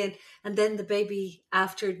the skin, and then the baby,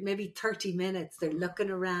 after maybe 30 minutes, they're looking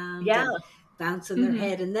around Yeah, and bouncing their Hmm.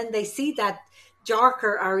 head. And then they see that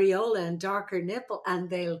darker areola and darker nipple, and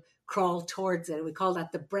they'll crawl towards it. We call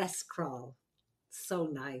that the breast crawl. So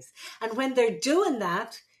nice. And when they're doing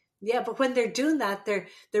that, yeah, but when they're doing that, they're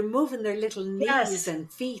moving their little knees yes,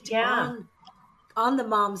 and feet yeah, on the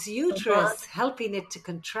mom's uh-huh, uterus, helping it to yeah.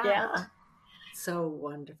 contract. So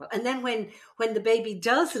wonderful. And then when the baby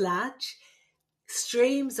does latch,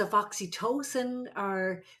 streams of oxytocin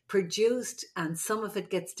are produced, and some of it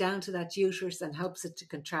gets down to that uterus and helps it to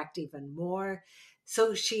contract even more.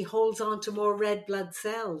 So she holds on to more red blood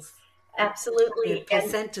cells. The Absolutely. And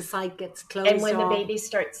placenta site gets and closed when the off. baby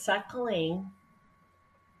starts suckling,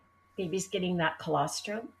 baby's getting that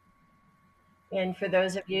colostrum. And for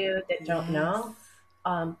those of you that don't Yes.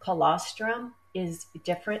 know, colostrum is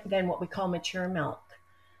different than what we call mature milk.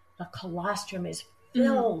 The colostrum is Mm.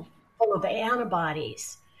 filled full of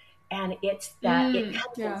antibodies. And it's that it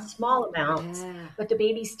comes in Yeah. small amounts, Yeah. but the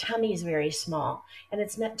baby's tummy is very small. And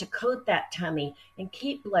it's meant to coat that tummy and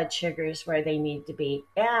keep blood sugars where they need to be.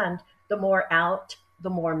 And the more out, the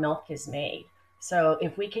more milk is made. So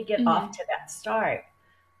if we could get off Mm. to that start,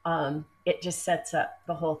 it just sets up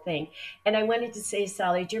the whole thing. And I wanted to say,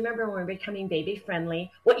 Sally, do you remember when we were becoming baby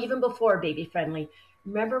friendly? Well, even before baby friendly,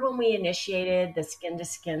 remember when we initiated the skin to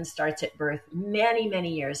skin starts at birth many,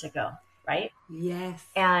 many years ago, right? Yes.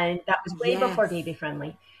 And that was way before Yes. baby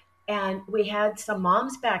friendly. And we had some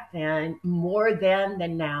moms back then, more then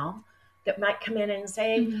than now, that might come in and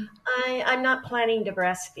say, Mm. I'm not planning to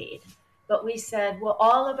breastfeed. But we said, well,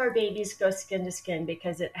 all of our babies go skin to skin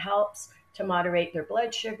because it helps to moderate their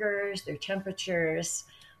blood sugars, their temperatures,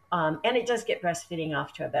 and it does get breastfeeding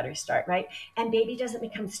off to a better start, right? And baby doesn't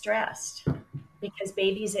become stressed because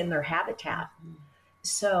baby's in their habitat.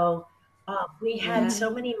 So we had Yeah. so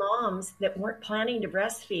many moms that weren't planning to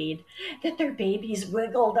breastfeed that their babies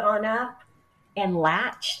wiggled on up and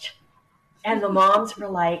latched. And the moms were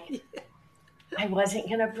like, I wasn't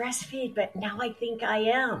going to breastfeed, but now I think I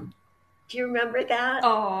am. Do you remember that?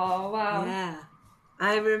 Oh, wow. Yeah.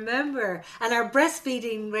 I remember. And our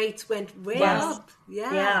breastfeeding rates went way Yes. Wow. up.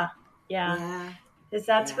 Yeah. Yeah. Yeah. Yeah. Because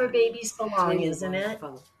that's where Yeah. babies It's belong, really isn't it?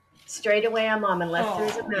 wonderful. Straight away on mom, unless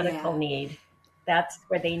there's a Oh. medical Yeah. need. That's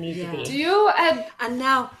where they need to Yeah. Do be. you And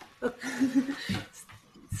now,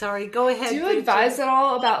 sorry, go do ahead, you advise Bridget. at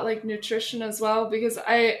all about like nutrition as well? Because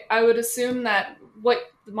I would assume that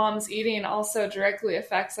what the mom's eating also directly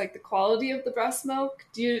affects like the quality of the breast milk.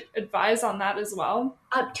 Do you advise on that as well?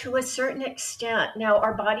 Up to a certain extent. Now,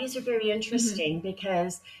 our bodies are very Mm-hmm. interesting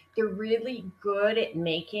because they're really good at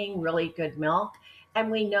making really good milk.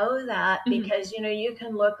 And we know that Mm-hmm. because, you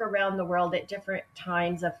can look around the world at different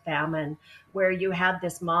times of famine where you had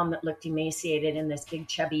this mom that looked emaciated and this big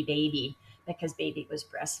chubby baby because baby was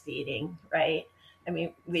breastfeeding, right? I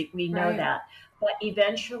mean, we know Right. that. But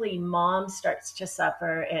eventually, mom starts to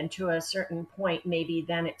suffer. And to a certain point, maybe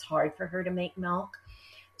then it's hard for her to make milk.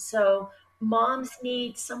 So moms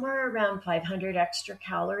need somewhere around 500 extra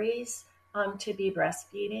calories to be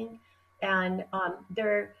breastfeeding, and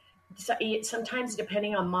they're sometimes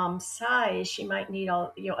depending on mom's size, she might need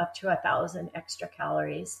up to 1,000 extra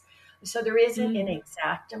calories. So there isn't an Mm.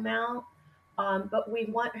 exact amount, but we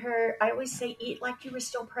want her. I always say, eat like you were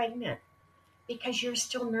still pregnant because you're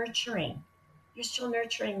still nurturing. You're still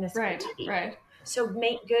nurturing this Right. baby. Right. So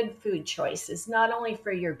make good food choices, not only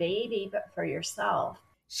for your baby but for yourself.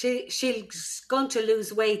 She's going to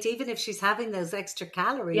lose weight even if she's having those extra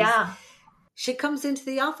calories. Yeah, She comes into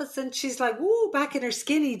the office and she's like, "Woo!" Back in her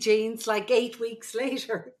skinny jeans, like 8 weeks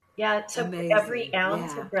later. yeah. So for every Amazing.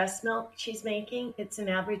 ounce Yeah. of breast milk she's making, it's an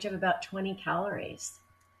average of about 20 calories.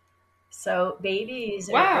 So babies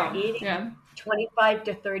are Wow. eating Yeah. 25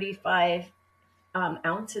 to 35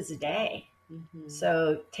 ounces a day. Hmm.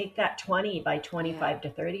 So take that 20 by Yeah. 25 to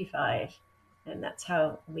 35, and that's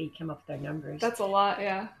how we come up with our numbers. That's a lot.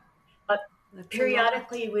 Yeah. But That's a lot.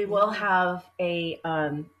 periodically, we will Yeah. have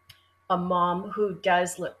a mom who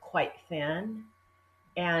does look quite thin,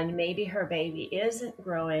 and maybe her baby isn't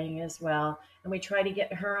growing as well. And we try to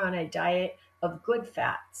get her on a diet of good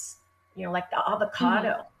fats, like the Mm-hmm.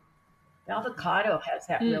 avocado. The avocado has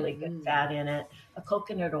that Mm. really good Hmm. fat in it, a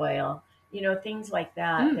coconut oil, things like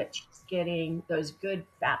that, Mm. that she's getting those good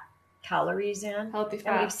fat calories in. Healthy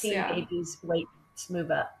And we've fats. seen Yeah. babies' weights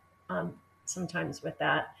move up sometimes with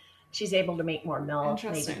that. She's able to make more milk,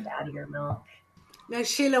 maybe Interesting. fattier milk. Now,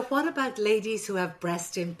 Sheila, what about ladies who have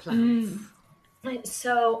breast implants? Mm.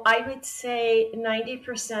 So I would say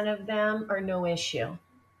 90% of them are no issue.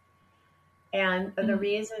 And the Mm.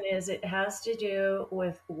 reason is it has to do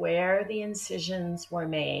with where the incisions were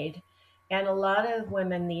made. And a lot of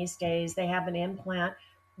women these days, they have an implant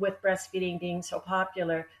with breastfeeding being so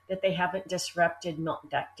popular that they haven't disrupted milk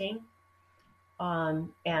ducting.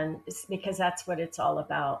 And it's because that's what it's all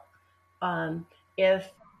about. Um,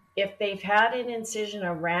 if if they've had an incision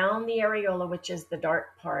around the areola, which is the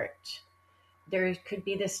dark part, there could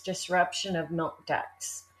be this disruption of milk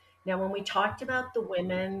ducts. Now, when we talked about the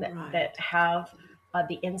women that Right. have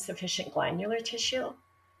the insufficient glandular tissue,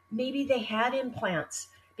 maybe they had implants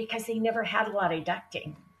because they never had a lot of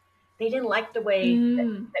ducting. They didn't like the way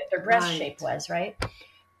Mm. that their breast shape Right. was, right?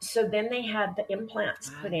 So then they had the implants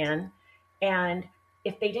put Right. in. And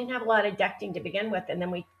if they didn't have a lot of ducting to begin with, and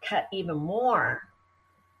then we cut even more,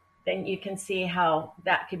 then you can see how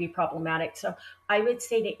that could be problematic. So I would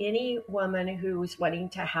say to any woman who's wanting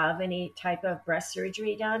to have any type of breast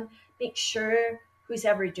surgery done, make sure who's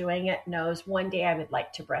ever doing it knows one day I would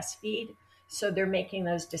like to breastfeed. So they're making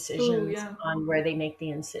those Ooh, decisions yeah. on where they make the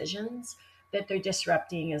incisions, that they're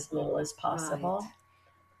disrupting as little as Right. possible.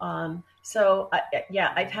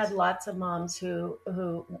 Yeah, I've Right. had lots of moms who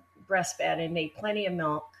breastfed and made plenty of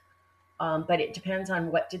milk, but it depends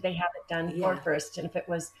on what did they have it done for Yeah. first. And if it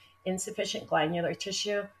was insufficient glandular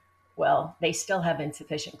tissue, well, they still have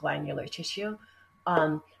insufficient glandular tissue.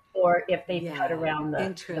 Um, or if they've cut Yeah. around the milk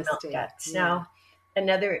Interesting. ducts. Yeah. Now,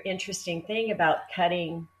 another interesting thing about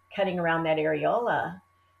cutting around that areola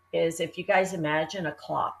is if you guys imagine a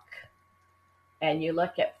clock and you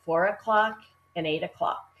look at 4 o'clock and 8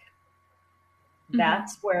 o'clock, Mm-hmm.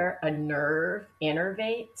 that's where a nerve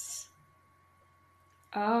innervates.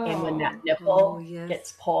 And when that Oh. Oh, nipple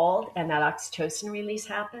gets yes. pulled and that oxytocin release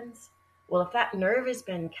happens, well, if that nerve has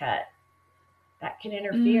been cut, that can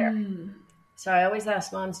interfere. Mm. So I always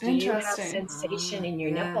ask moms, do you have Interesting. sensation Ah, in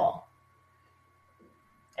your yeah. nipple?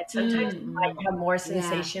 And sometimes you Mm. might Mm-mm. have more Yeah.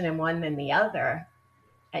 sensation in one than the other.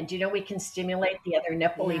 And do you know we can stimulate the other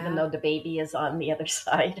nipple even Yeah. though the baby is on the other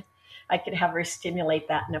side? I could have her stimulate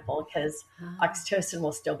that nipple because Ah, oxytocin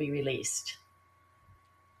will still be released.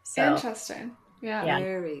 So, Interesting. Yeah. yeah.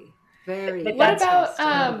 very, But very What that's about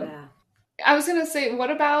interesting. Yeah. I was gonna say, what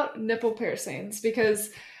about nipple piercings?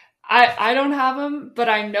 Because I don't have them, but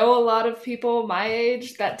I know a lot of people my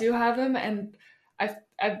age that do have them, and I've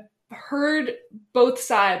heard both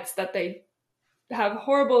sides that they have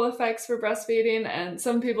horrible effects for breastfeeding, and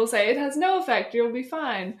some people say it has no effect, you'll be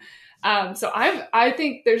fine. So I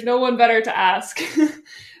think there's no one better to ask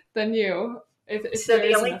than you if So there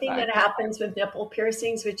the is an only thing that effect. happens with nipple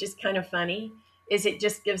piercings, which is kind of funny, is it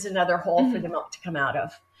just gives another hole for the Mhm. milk to come out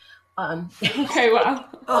of. Okay, wow.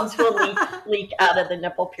 Moms will Oh. leak out of the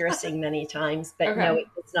nipple piercing many times, but no, Okay. it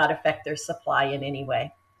does not affect their supply in any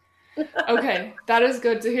way. Okay, that is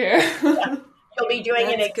good to hear. Yeah, you'll be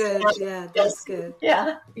doing an That's good. exam. Yeah, You'll that's see. good.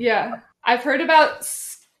 Yeah, Yeah, I've heard about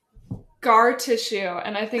scar tissue,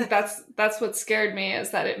 and I think that's what scared me,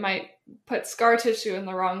 is that it might put scar tissue in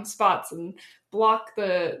the wrong spots and block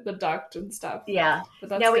the duct and stuff. yeah. But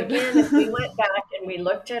that's Now good. again, if we went back and we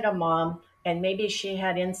looked at a mom and maybe she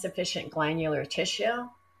had insufficient glandular tissue,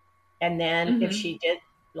 and then if Hmm. she did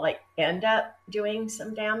like end up doing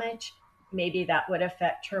some damage, maybe that would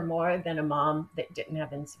affect her more than a mom that didn't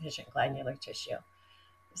have insufficient glandular tissue.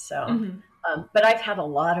 So, Hmm. but I've had a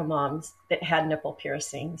lot of moms that had nipple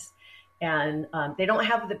piercings, and they don't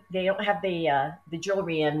have the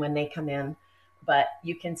jewelry in when they come in, but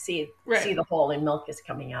you can see Right. the hole and milk is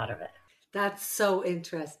coming out of it. That's so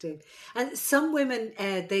interesting. And some women,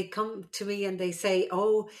 they come to me and they say,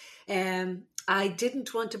 "Oh, I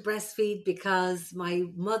didn't want to breastfeed because my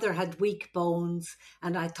mother had weak bones,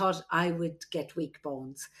 and I thought I would get weak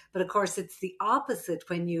bones." But of course, it's the opposite.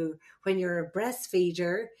 When you're a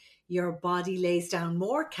breastfeeder, your body lays down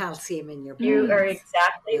more calcium in your You are Mm. bones,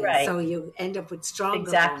 exactly right. so you end up with stronger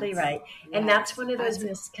Exactly bones. right. And Yeah, that's one of those that's yeah,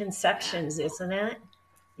 misconceptions, isn't it?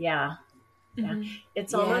 Yeah. Yeah. Hmm.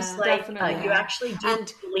 It's almost yeah, like you Definitely. yeah. actually do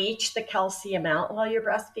And leach the calcium out while you're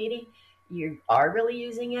breastfeeding. You are really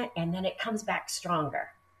using it, and then it comes back stronger.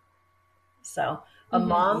 So a Hmm.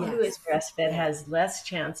 mom who is yes, breastfed yeah. has less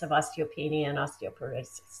chance of osteopenia and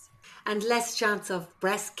osteoporosis. And less chance of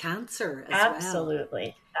breast cancer as well. Absolutely.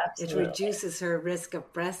 It Absolutely. reduces her risk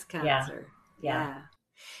of breast Yeah. cancer. Yeah. Yeah.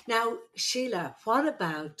 Now, Sheila, what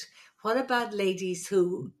about ladies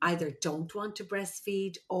who either don't want to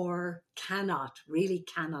breastfeed or really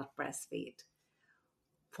cannot breastfeed?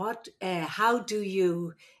 How do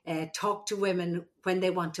you talk to women when they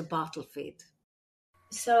want to bottle feed?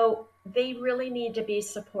 So they really need to be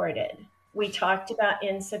supported. We talked about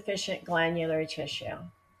insufficient glandular tissue.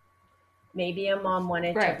 Maybe a mom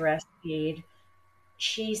wanted to Right. breastfeed.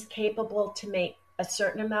 She's capable to make a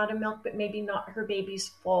certain amount of milk, but maybe not her baby's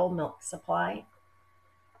full milk supply.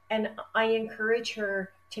 And I encourage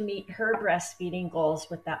her to meet her breastfeeding goals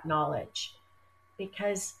with that knowledge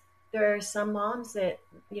because there are some moms that,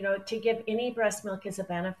 to give any breast milk is a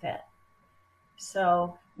benefit.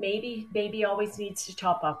 So maybe baby always needs to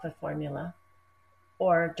top off with formula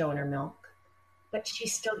or donor milk, but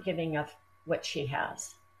she's still giving of what she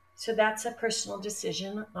has. So that's a personal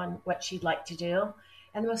decision on what she'd like to do.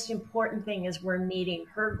 And the most important thing is we're meeting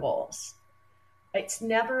her goals. It's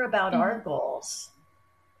never about our Hmm. goals.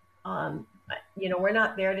 Um, we're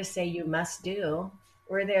not there to say you must do.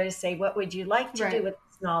 We're there to say, what would you like to do Right. with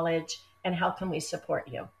this knowledge and how can we support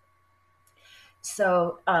you?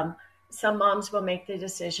 So some moms will make the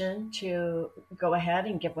decision to go ahead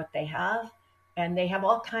and give what they have. And they have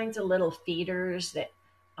all kinds of little feeders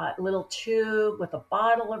little tube with a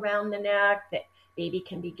bottle around the neck that baby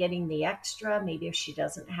can be getting the extra, maybe if she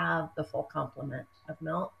doesn't have the full complement of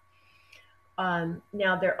milk.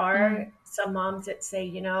 Now, there are some moms that say,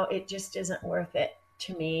 it just isn't worth it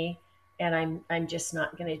to me, and I'm just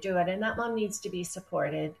not going to do it. And that mom needs to be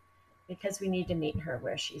supported because we need to meet her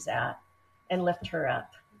where she's at and lift her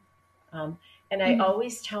up. And I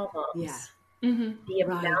always tell Yeah. moms the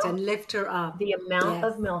Right. And amount lift her up. the amount Yes.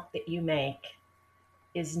 of milk that you make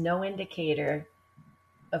is no indicator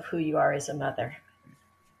of who you are as a mother,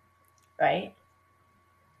 right?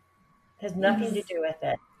 It has nothing to do with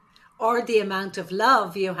it, Or the amount of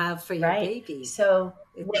love you have for your right? baby. So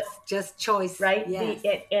what, It's just choice. right? Yes.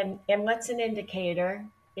 And what's an indicator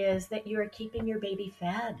is that you are keeping your baby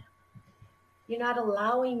fed. You're not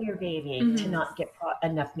allowing your baby to not get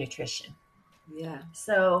enough nutrition. Yeah.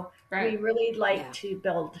 So we Right. really like Yeah.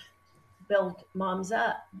 to build moms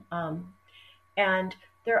up. And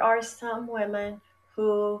there are some women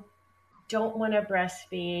who don't want to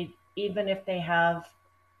breastfeed, even if they have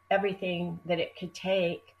everything that it could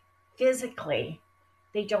take physically,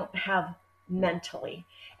 they don't have mentally.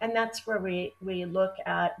 And that's where we look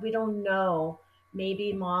at, we don't know,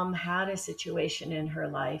 maybe mom had a situation in her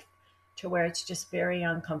life to where it's just very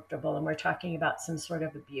uncomfortable. And we're talking about some sort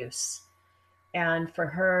of abuse. And for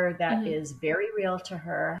her, that is very real to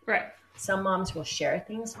her. Right. Some moms will share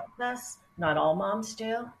things with us, not all moms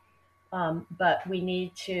do. But we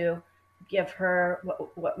need to give her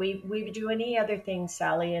what we would do any other thing,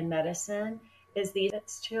 Sally, in medicine, is these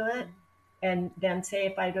benefits to it. And then say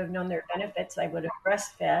if I'd have known their benefits, I would have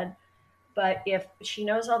breastfed. But if she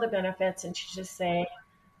knows all the benefits and she's just saying,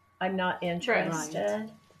 I'm not Right. interested,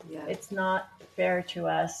 Yeah. it's not fair to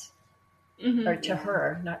us or to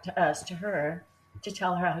her, not to us, to her, to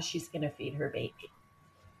tell her how she's going to feed her baby.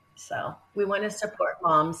 So we want to support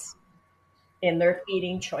moms in their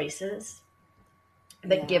feeding choices,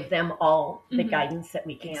 that Yeah. give them all the guidance that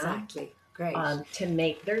we can, Exactly. Great. to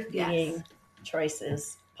make their Yes. feeding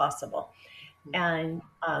choices possible. And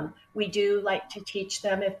we do like to teach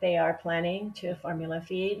them, if they are planning to formula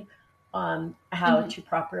feed, how to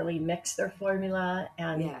properly mix their formula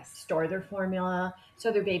and Yes. store their formula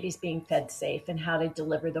so their baby's being fed safe, and how to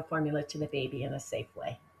deliver the formula to the baby in a safe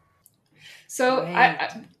way. So Great.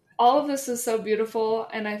 all of this is so beautiful,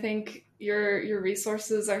 and I think your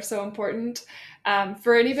resources are so important.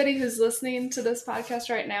 For anybody who's listening to this podcast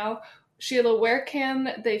right now, Sheila, where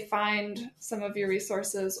can they find some of your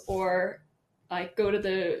resources, or like go to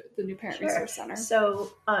the New Parent Sure. Resource Center?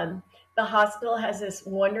 So the hospital has this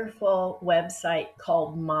wonderful website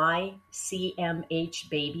called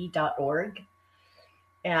mycmhbaby.org.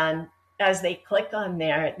 And as they click on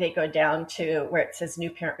there, they go down to where it says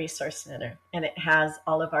New Parent Resource Center, and it has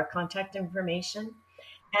all of our contact information.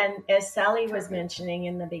 And as Sally was mentioning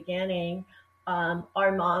in the beginning,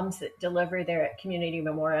 our moms that deliver there at Community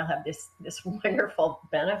Memorial have this wonderful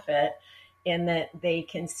benefit in that they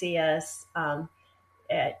can see us for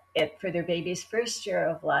their baby's first year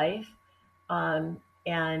of life, and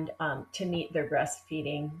to meet their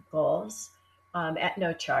breastfeeding goals at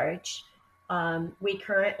no charge. We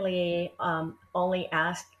currently only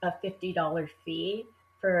ask a $50 fee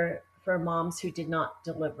for moms who did not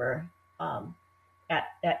deliver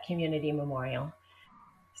at Community Memorial.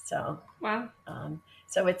 So Wow,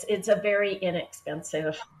 so it's a very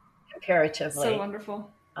inexpensive comparatively. so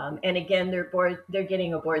wonderful. And again, they're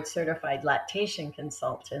getting a board certified lactation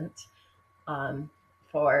consultant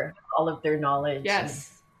for all of their knowledge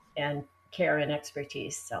Yes. and care and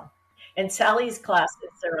expertise. So, and Sally's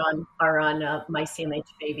classes are on My CMH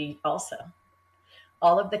Baby also.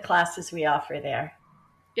 All of the classes we offer there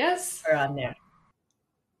Yes. are on there.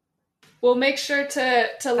 We'll make sure to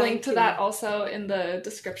link to you. that also in the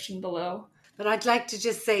description below. But I'd like to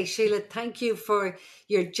just say, Sheila, thank you for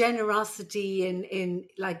your generosity in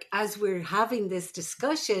like, as we're having this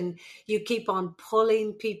discussion, you keep on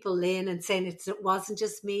pulling people in and saying it wasn't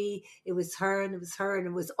just me, it was her and it was her and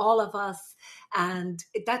it was all of us. And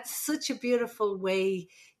that's such a beautiful way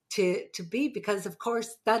to be, because of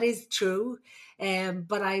course that is true.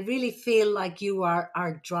 But I really feel like you are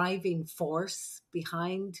our driving force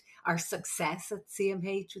behind our success at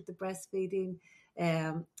CMH with the breastfeeding.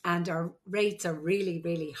 And our rates are really,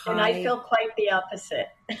 really high. And I feel quite the opposite.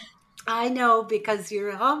 I know, because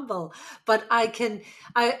you're humble, but I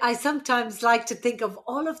sometimes like to think of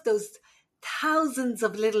all of those thousands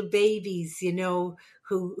of little babies,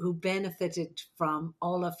 who benefited from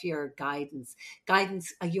all of your guidance.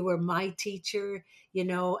 You were my teacher,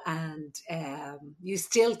 and you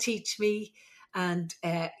still teach me, and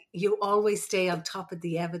you always stay on top of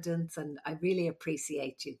the evidence, and I really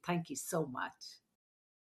appreciate you. Thank you so much.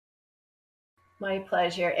 My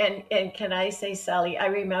pleasure. And can I say, Sally, I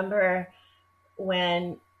remember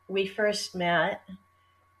when we first met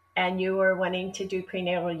and you were wanting to do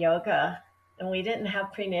prenatal yoga, and we didn't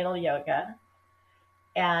have prenatal yoga.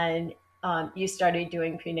 And you started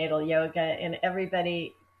doing prenatal yoga, and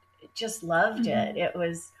everybody just loved it. It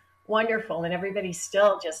was wonderful, and everybody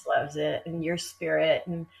still just loves it, and your spirit.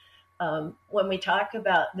 And when we talk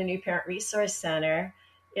about the New Parent Resource Center,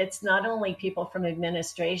 it's not only people from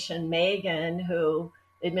administration, Megan, who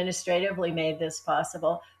administratively made this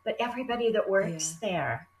possible, but everybody that works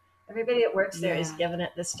there. Everybody that works there has given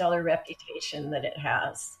it the stellar reputation that it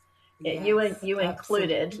has. You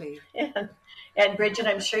included. And Bridget,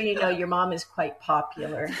 I'm sure you know your mom is quite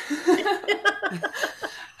popular.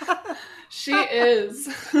 She is.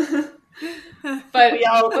 But we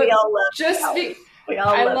all love Sally.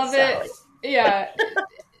 I love Sally. It. Yeah.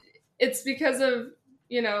 It's because of,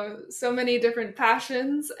 so many different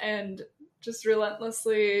passions and just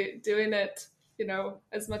relentlessly doing it,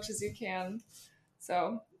 as much as you can.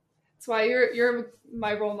 So that's why you're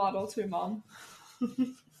my role model too, Mom.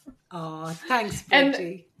 Oh, thanks,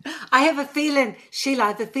 Bridgie. I have a feeling, Sheila, I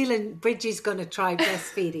have a feeling Bridgie's going to try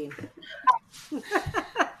breastfeeding.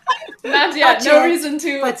 Not yet. No reason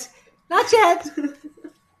to. But not yet.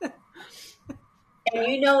 And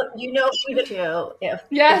you know, she too. If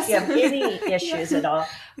you have any issues at all,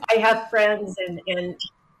 I have friends, and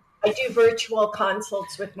I do virtual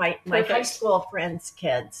consults with my high school friends'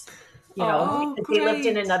 kids. They lived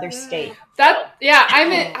in another state.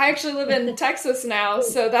 I actually live in Texas now,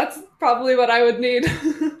 so that's probably what I would need.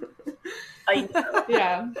 I know.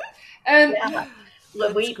 Yeah, and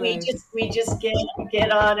we just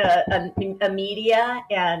get on a media,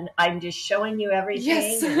 and I'm just showing you everything.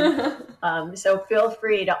 Yes. And, so feel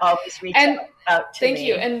free to always reach out to me. Thank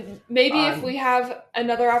you. And maybe if we have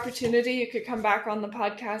another opportunity, you could come back on the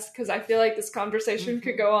podcast, because I feel like this conversation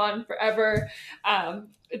could go on forever.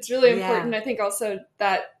 It's really important. I think also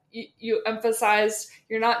that you emphasized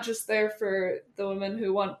you're not just there for the women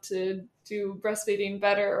who want to do breastfeeding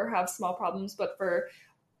better or have small problems, but for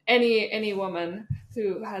any woman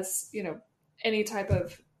who has, any type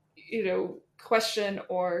of, question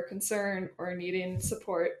or concern or needing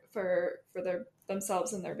support for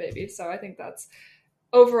themselves and their baby. So I think that's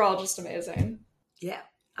overall just amazing. Yeah,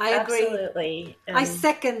 I agree. Absolutely. I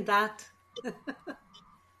second that.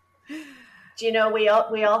 We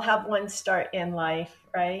all have one start in life,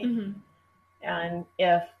 right? Mm-hmm. And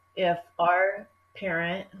if our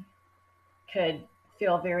parent could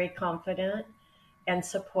feel very confident and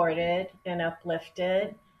supported and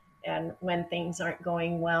uplifted, and when things aren't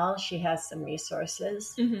going well, she has some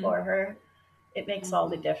resources for her, it makes all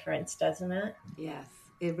the difference, doesn't it? Yes,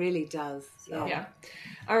 it really does. Yeah.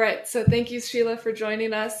 All right. So thank you, Sheila, for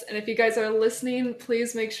joining us. And if you guys are listening,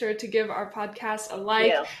 please make sure to give our podcast a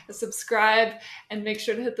like, a subscribe, and make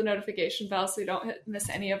sure to hit the notification bell so you don't miss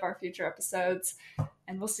any of our future episodes.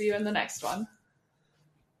 And we'll see you in the next one.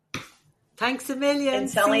 Thanks a million. And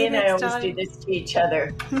Sally and I always do this to each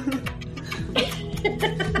other.